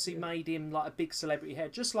 which obviously made him like a big celebrity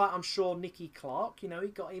head. Just like I'm sure Nicky Clark, you know, he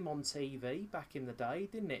got him on TV back in the day,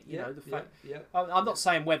 didn't it? You know, the fact. I'm not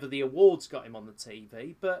saying whether the awards got him on the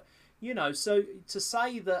TV, but you know, so to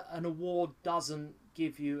say that an award doesn't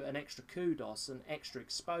give you an extra kudos and extra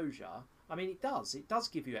exposure, I mean, it does. It does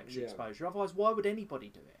give you extra exposure. Otherwise, why would anybody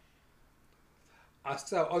do it?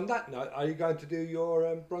 So on that note, are you going to do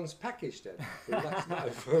your bronze package then?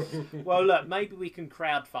 Well, look, maybe we can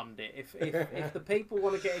crowdfund it if the people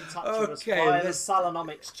want to get in touch with us via the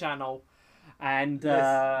Salonomics channel, and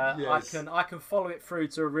I can follow it through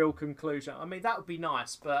to a real conclusion. I mean, that would be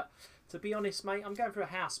nice, but to be honest, mate, I'm going through a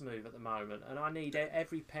house move at the moment, and I need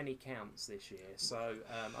every penny counts this year, so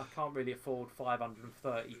I can't really afford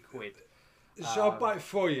 530 quid. Shall I buy it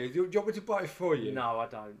for you? Do you want me to buy it for you? No, I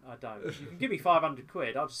don't. You can give me 500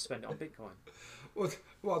 quid. I'll just spend it on Bitcoin.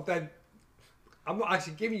 Well, then, I'm not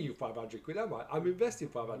actually giving you 500 quid, am I? I'm investing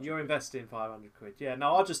 500. You're investing 500 quid. Yeah.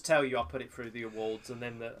 No, I'll just tell you I put it through the awards, and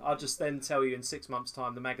then I'll just then tell you in 6 months'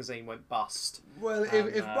 time the magazine went bust. Well,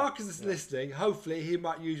 if Marcus is listening, hopefully he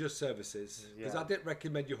might use your services because I didn't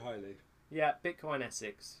recommend you highly. Yeah, Bitcoin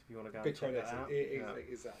Essex. If you want to go and check that out.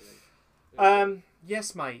 Exactly.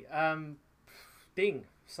 Yes, mate. Ding.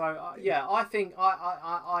 So I think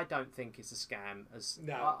I don't think it's a scam.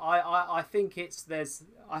 I think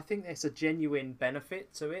there's a genuine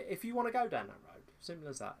benefit to it. If you want to go down that road, simple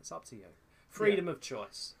as that. It's up to you. Freedom of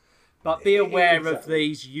choice. But be aware of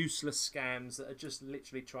these useless scams that are just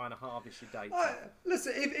literally trying to harvest your data.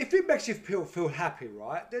 Listen, if it makes you feel happy,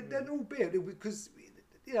 right? Then albeit because.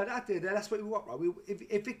 You know, that's what we want, right?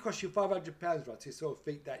 If it costs you £500, right, to sort of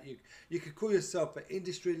think that you could call yourself an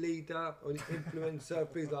industry leader or an influencer,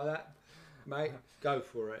 things like that, mate, go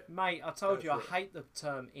for it. Mate, I told you I hate the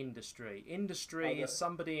term industry. Industry is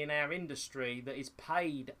somebody in our industry that is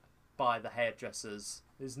paid by the hairdressers,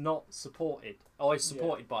 is not supported, or is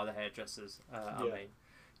supported by the hairdressers. I mean,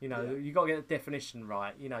 you know, you got to get the definition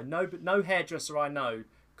right. You know, no hairdresser I know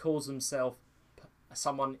calls himself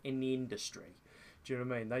someone in the industry. Do you know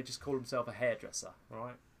what I mean? They just call themselves a hairdresser,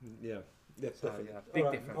 right? Yeah, definitely.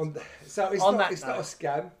 Big difference. So it's not a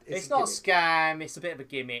scam. It's not a scam. It's a bit of a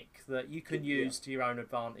gimmick that you can use to your own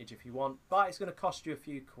advantage if you want, but it's going to cost you a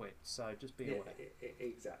few quid. So just be aware.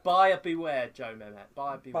 Exactly. Buyer beware, Joe Mehmet.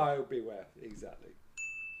 Buyer beware. Buyer beware. Exactly.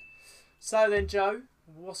 So then, Joe,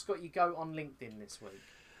 what's got you go on LinkedIn this week?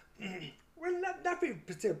 Well, nothing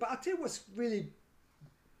particular, but I'll tell you what's really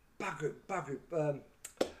bugging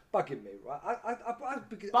me, right?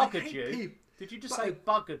 Buggered you? Did you just say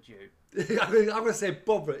buggered you? I'm going to say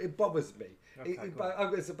bother. It bothers me. Okay, I'm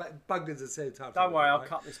going to say bugged at the same time. Don't worry, I'll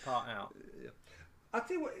cut this part out. I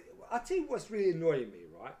tell you what's really annoying me,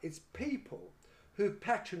 right? It's people who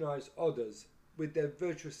patronise others with their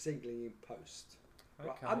virtual signaling in post. Right?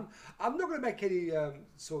 Okay. I'm not going to make any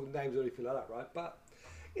sort of names or anything like that, right? But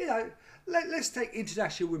you know, let's take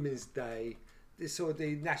International Women's Day. This sort of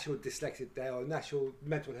the National Dyslexic Day or National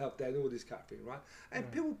Mental Health Day and all this kind of thing, right? And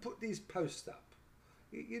people put these posts up.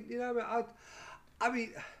 You know, I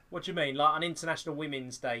mean... What do you mean? Like on International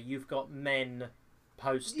Women's Day, you've got men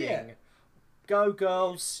posting, go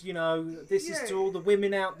girls, you know, this is to all the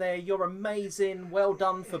women out there, you're amazing, well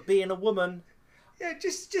done for being a woman. Yeah,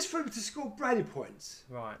 just for them to score brownie points.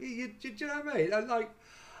 Right. Do you know what I mean? Like,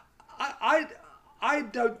 I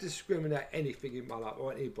don't discriminate anything in my life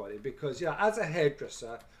or anybody because, you know, as a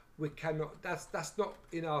hairdresser, we cannot. That's not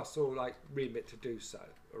in our sort of like remit to do so.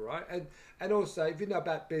 All right, and also if you know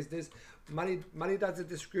about business, money doesn't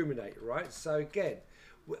discriminate, right? So again,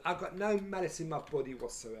 I've got no malice in my body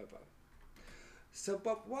whatsoever. So,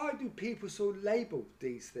 but why do people sort of label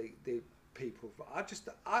these things? The people? I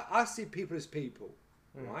see people as people,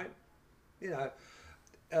 right? You know,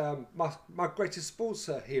 my greatest sports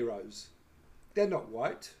heroes. They're not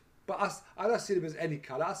white, but I don't see them as any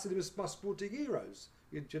colour. I see them as my sporting heroes.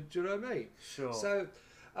 Do you know what I mean? Sure. So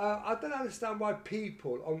I don't understand why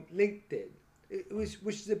people on LinkedIn,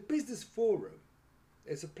 which is a business forum,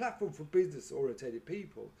 it's a platform for business-oriented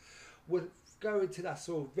people, would go into that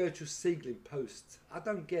sort of virtual signaling post. I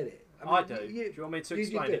don't get it. I do. Do you want me to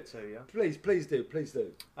explain it to you? Please do.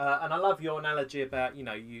 And I love your analogy about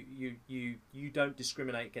you don't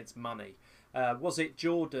discriminate against money. Was it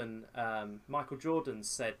Jordan? Michael Jordan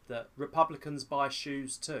said that Republicans buy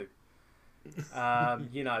shoes too. I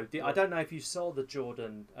don't know if you saw the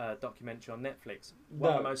Jordan documentary on Netflix.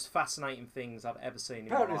 One of the most fascinating things I've ever seen in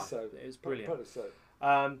my life. So. It was brilliant.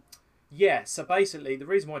 So basically the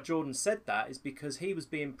reason why Jordan said that is because he was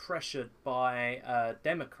being pressured by a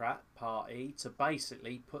Democrat Party to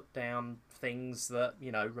basically put down things that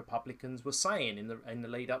Republicans were saying in the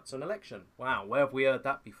lead up to an election. Wow, where have we heard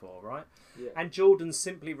that before, right? Yeah. And Jordan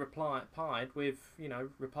simply replied with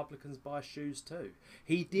Republicans buy shoes too.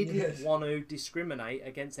 He didn't want to discriminate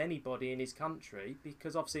against anybody in his country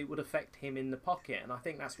because obviously it would affect him in the pocket, and I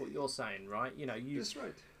think that's what you're saying, right? That's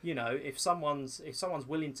right. If someone's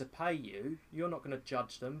willing to pay you, you're not going to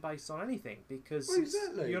judge them based on anything because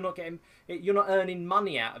you're not earning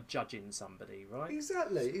money out of judging somebody, right?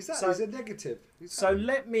 Exactly. So, it's a negative. Exactly. So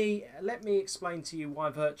let me explain to you why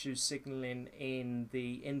virtue signalling in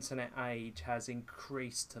the internet age has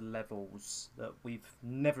increased to levels that we've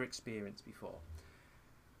never experienced before.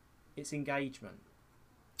 It's engagement,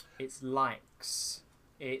 it's likes,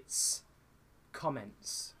 it's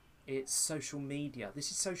comments. It's social media.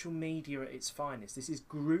 This is social media at its finest. This is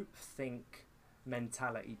groupthink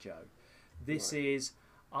mentality, Joe. This is,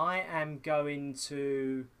 I am going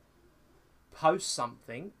to post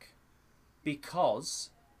something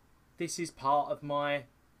because this is part of my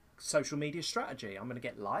social media strategy. I'm going to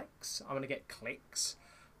get likes. I'm going to get clicks.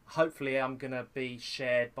 Hopefully I'm going to be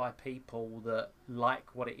shared by people that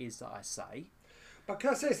like what it is that I say. But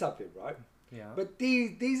can I say something, right? Yeah. But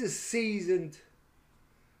these are seasoned...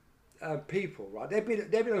 people, right? They've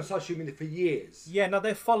been on social media for years. Yeah, no,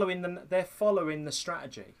 they're following the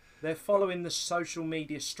strategy. They're following the social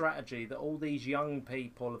media strategy that all these young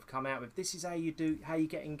people have come out with. This is how you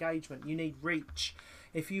get engagement. You need reach.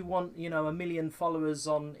 If you want, 1 million followers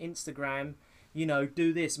on Instagram,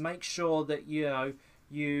 do this. Make sure that you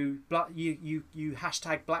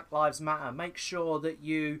hashtag Black Lives Matter. Make sure that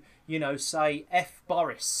you say F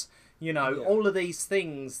Boris. All of these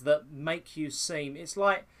things that make you seem. It's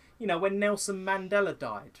like. When Nelson Mandela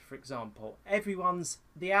died, for example, everyone's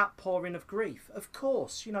the outpouring of grief. Of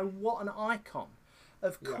course, what an icon.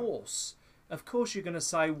 Of course you're going to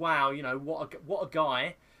say, wow, what a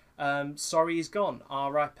guy. Sorry he's gone,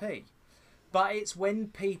 R.I.P. But it's when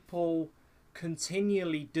people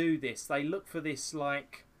continually do this, they look for this,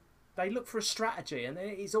 they look for a strategy, and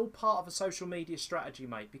it's all part of a social media strategy,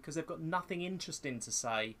 mate, because they've got nothing interesting to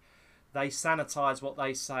say. They sanitize what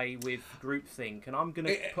they say with groupthink, and I'm going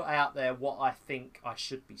to put out there what I think I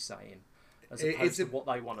should be saying, as opposed to what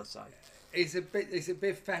they want to say. It's a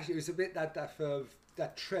bit fashion. It was a bit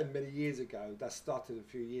that trend many years ago that started a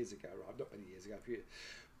few years ago, right? Not many years ago.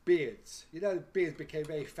 Beards. Beards became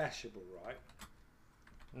very fashionable, right?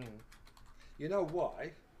 Mm. You know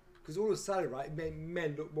why? Because all of a sudden, right, it made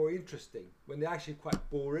men look more interesting when they're actually quite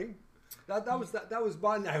boring. That was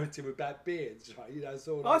my narrative about beards, right?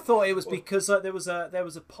 I thought it was because there was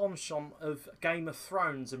a penchant of Game of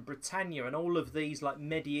Thrones and Britannia and all of these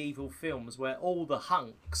medieval films where all the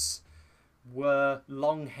hunks were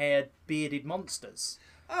long-haired, bearded monsters.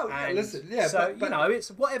 Oh, and listen, yeah. So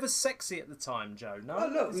it's whatever's sexy at the time, Joe. No,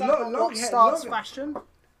 look, is that what starts fashion?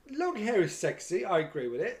 Long hair is sexy. I agree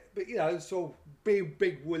with it, but sort of being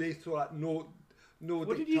big woolly, sort of Nordic.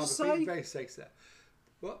 What did you say? Very sexy.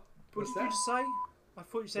 What? What did you say? I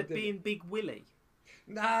thought you said being big willy.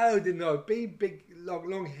 No, being big,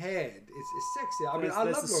 long haired. It's sexy. I mean, I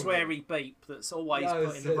love the sweary beep that's always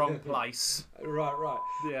put in the wrong place. Right.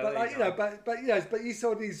 Yeah, but you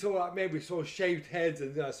saw these sort of men with sort of shaved heads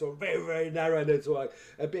and sort of very, very narrow and then sort of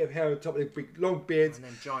a bit of hair on top of their big long beards. And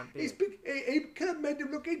then giant beards. It kind of made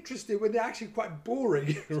them look interesting when they're actually quite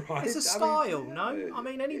boring, right? It's a style, no? I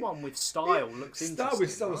mean, anyone with style looks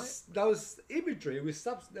interesting, right? Those imagery with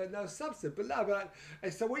substance, but no,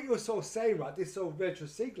 and so what you're sort of saying, right? This sort of virtual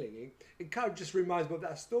signaling, it kind of just reminds me of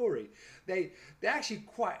that story. They're actually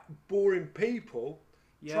quite boring people.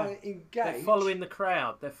 Yeah. Trying to engage. They're following the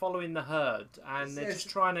crowd. They're following the herd, and they're just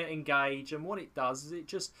trying to engage. And what it does is it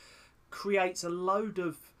just creates a load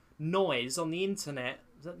of noise on the internet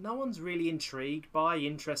that no one's really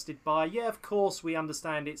interested by. Yeah, of course we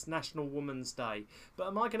understand it's National Women's Day, but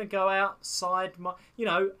am I going to go outside my?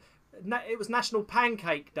 It was National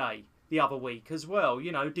Pancake Day the other week as well.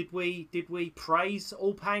 Did we praise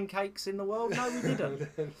all pancakes in the world? No, we didn't.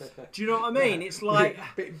 Do you know what I mean? It's like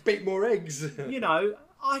bit more eggs.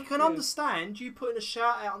 I can understand you putting a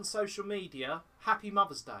shout out on social media, Happy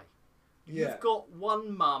Mother's Day. You've got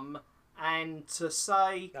one mum, and to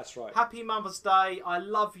say, that's right. Happy Mother's Day, I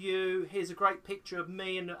love you, here's a great picture of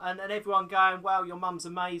me, and everyone going, wow, your mum's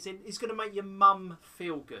amazing, is going to make your mum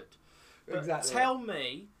feel good. But exactly. Tell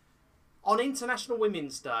me, on International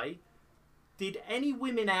Women's Day, did any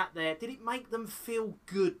women out there, did it make them feel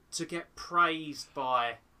good to get praised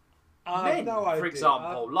by men, for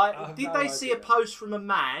example? Did they see a post from a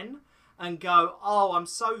man and go, oh, I'm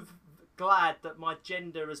so glad that my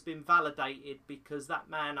gender has been validated because that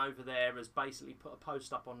man over there has basically put a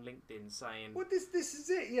post up on LinkedIn saying... Well, this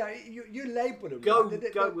is it. Yeah, you label them. Go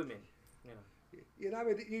women. You know, I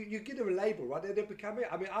mean, you give them a label, right? They become it.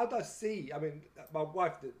 I mean, I don't see... I mean, my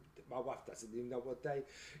wife doesn't even know what day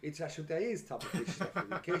International Day is. Type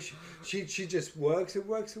of she just works and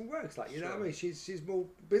works and works. Like, you know what I mean? She's more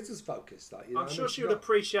business focused. Like, you know I'm sure she would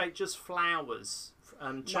appreciate just flowers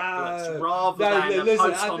and chocolates rather than a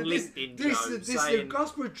post on LinkedIn. This is the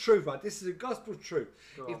gospel truth, right? This is the gospel truth.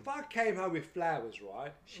 If I came home with flowers,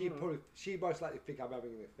 right, she most likely think I'm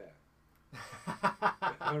having an affair.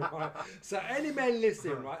 Right. So any man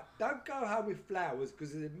listening, right, don't go home with flowers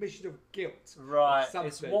because it's a mission of guilt. Right.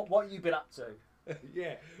 It's what you've been up to.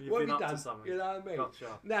 Yeah. What have you done? You know what I mean?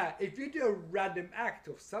 Gotcha. Now, if you do a random act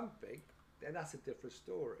of something, then that's a different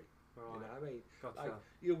story. Right. You know what I mean? Gotcha. Like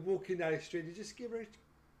you're walking down the street and just give her a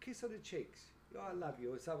kiss on the cheeks. Oh, I love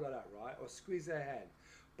you, or something like that, right? Or squeeze her hand.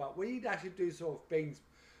 But when you actually do sort of things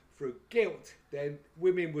through guilt, then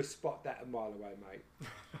women will spot that a mile away, mate.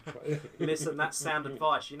 Listen, that's sound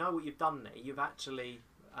advice. You know what you've done there? You've actually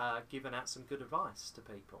given out some good advice to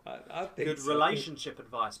people. I think good relationship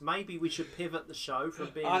advice. Maybe we should pivot the show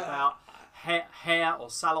from being about hair or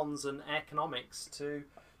salons and economics to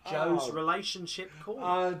Joe's relationship corner.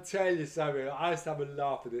 I'll tell you something. I used to have a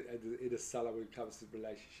laugh in the salon when it comes to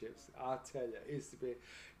relationships. I'll tell you, it used to be...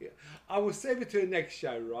 Yeah. I will save it to the next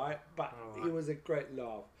show, right? But it was a great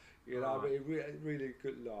laugh. You know, I mean, really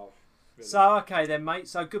good laugh. Really. So, okay then, mate.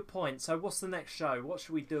 So, good point. So, what's the next show? What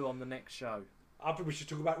should we do on the next show? I think we should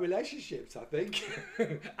talk about relationships, I think.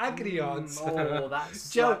 Agony aunts. Oh,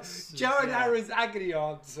 that's... Joe and Aaron's agony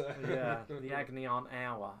aunts. Yeah, the agony aunt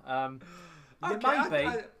hour. Okay,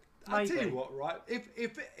 maybe. I'll tell you what, right?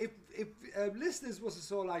 If listeners was to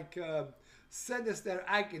sort of like send us their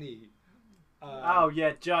agony...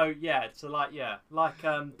 Joe, so like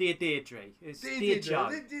Dear Deirdre. It's Dear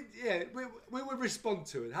Joe. Yeah, we will respond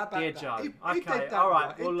to it. How about Dear that? Joe. If okay, all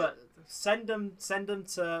right. Well, look, send them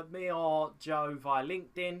to me or Joe via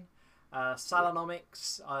LinkedIn,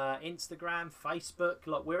 Salonomics, Instagram, Facebook.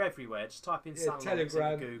 Look, we're everywhere. Just type in Salonomics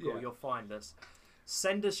Telegram, in Google, you'll find us.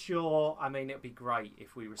 Send us your... I mean, it'd be great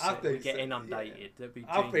if we get inundated. Yeah. Be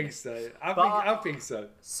I think so. I think so.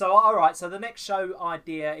 So, all right. So the next show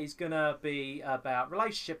idea is going to be about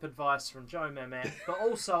relationship advice from Joe Mehmet. But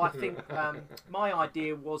also, I think my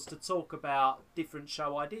idea was to talk about different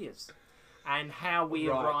show ideas and how we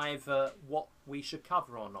arrive at what we should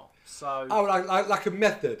cover or not. So, like a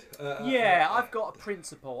method. I've got a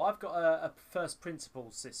principle. I've got a first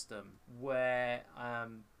principle system where...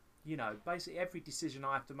 you know, basically every decision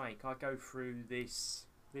I have to make, I go through this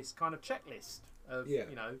kind of checklist of,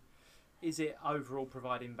 you know, is it overall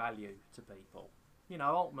providing value to people? You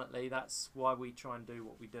know, ultimately that's why we try and do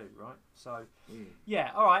what we do, right? So,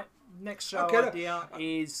 all right. Next show idea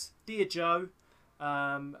is Dear Joe,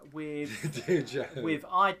 with Dear Joe. with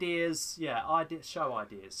ideas, show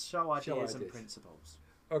ideas and principles.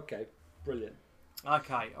 Okay, brilliant.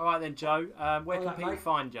 Okay, all right then, Joe. Where can people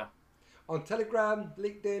find you? On Telegram,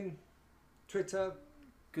 LinkedIn, Twitter.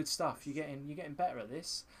 Good stuff. You're getting better at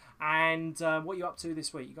this. And what are you up to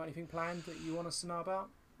this week? You got anything planned that you want us to know about?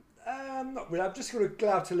 Not really. I'm just going to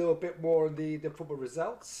glout a little bit more on the football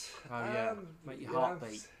results. Oh yeah, make your heart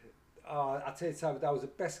beat. I tell you something. That was the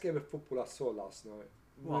best game of football I saw last night.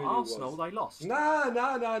 What, really Arsenal? They lost.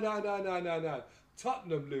 No.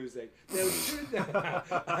 Tottenham losing.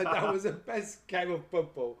 That was the best game of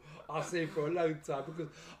football I've seen for a long time because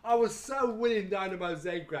I was so willing Dynamo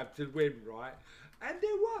Zagreb to win, right? And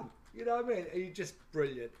they won. You know what I mean? It was just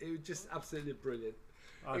brilliant. It was just absolutely brilliant.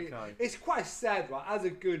 Okay. It's quite sad, right? As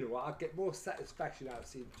a Gooner, right, I get more satisfaction out of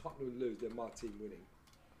seeing Tottenham lose than my team winning.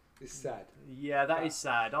 It's sad. Yeah, that is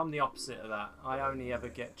sad. I'm the opposite of that. I only ever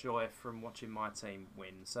get joy from watching my team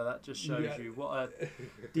win. So that just shows you what a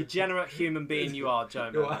degenerate human being you are,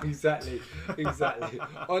 Joe. No, exactly.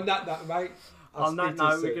 On that note, mate. On that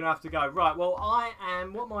note, we're going to have to go. Right, well,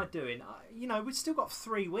 what am I doing? You know, we've still got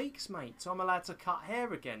 3 weeks, mate, so I'm allowed to cut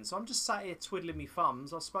hair again. So I'm just sat here twiddling my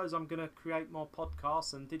thumbs. I suppose I'm going to create more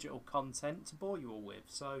podcasts and digital content to bore you all with.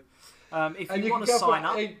 So if you want to sign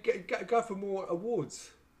up... Go for more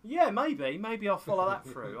awards. Yeah, maybe I'll follow that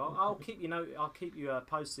through. I'll keep you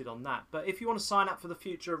posted on that. But if you want to sign up for the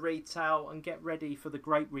future of retail and get ready for the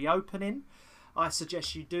great reopening, I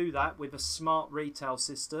suggest you do that with a smart retail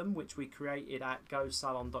system which we created at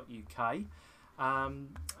gosalon.uk.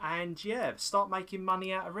 And yeah, start making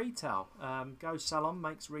money out of retail. Go Salon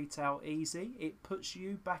makes retail easy. It puts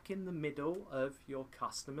you back in the middle of your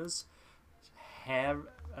customers' hair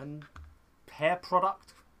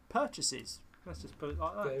product purchases. Let's just put it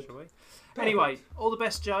like that, shall we? Perfect. Anyway, all the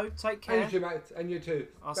best, Joe. Take care. And you too, mate. And you too.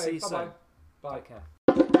 I'll see you soon. Bye. Take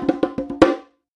care.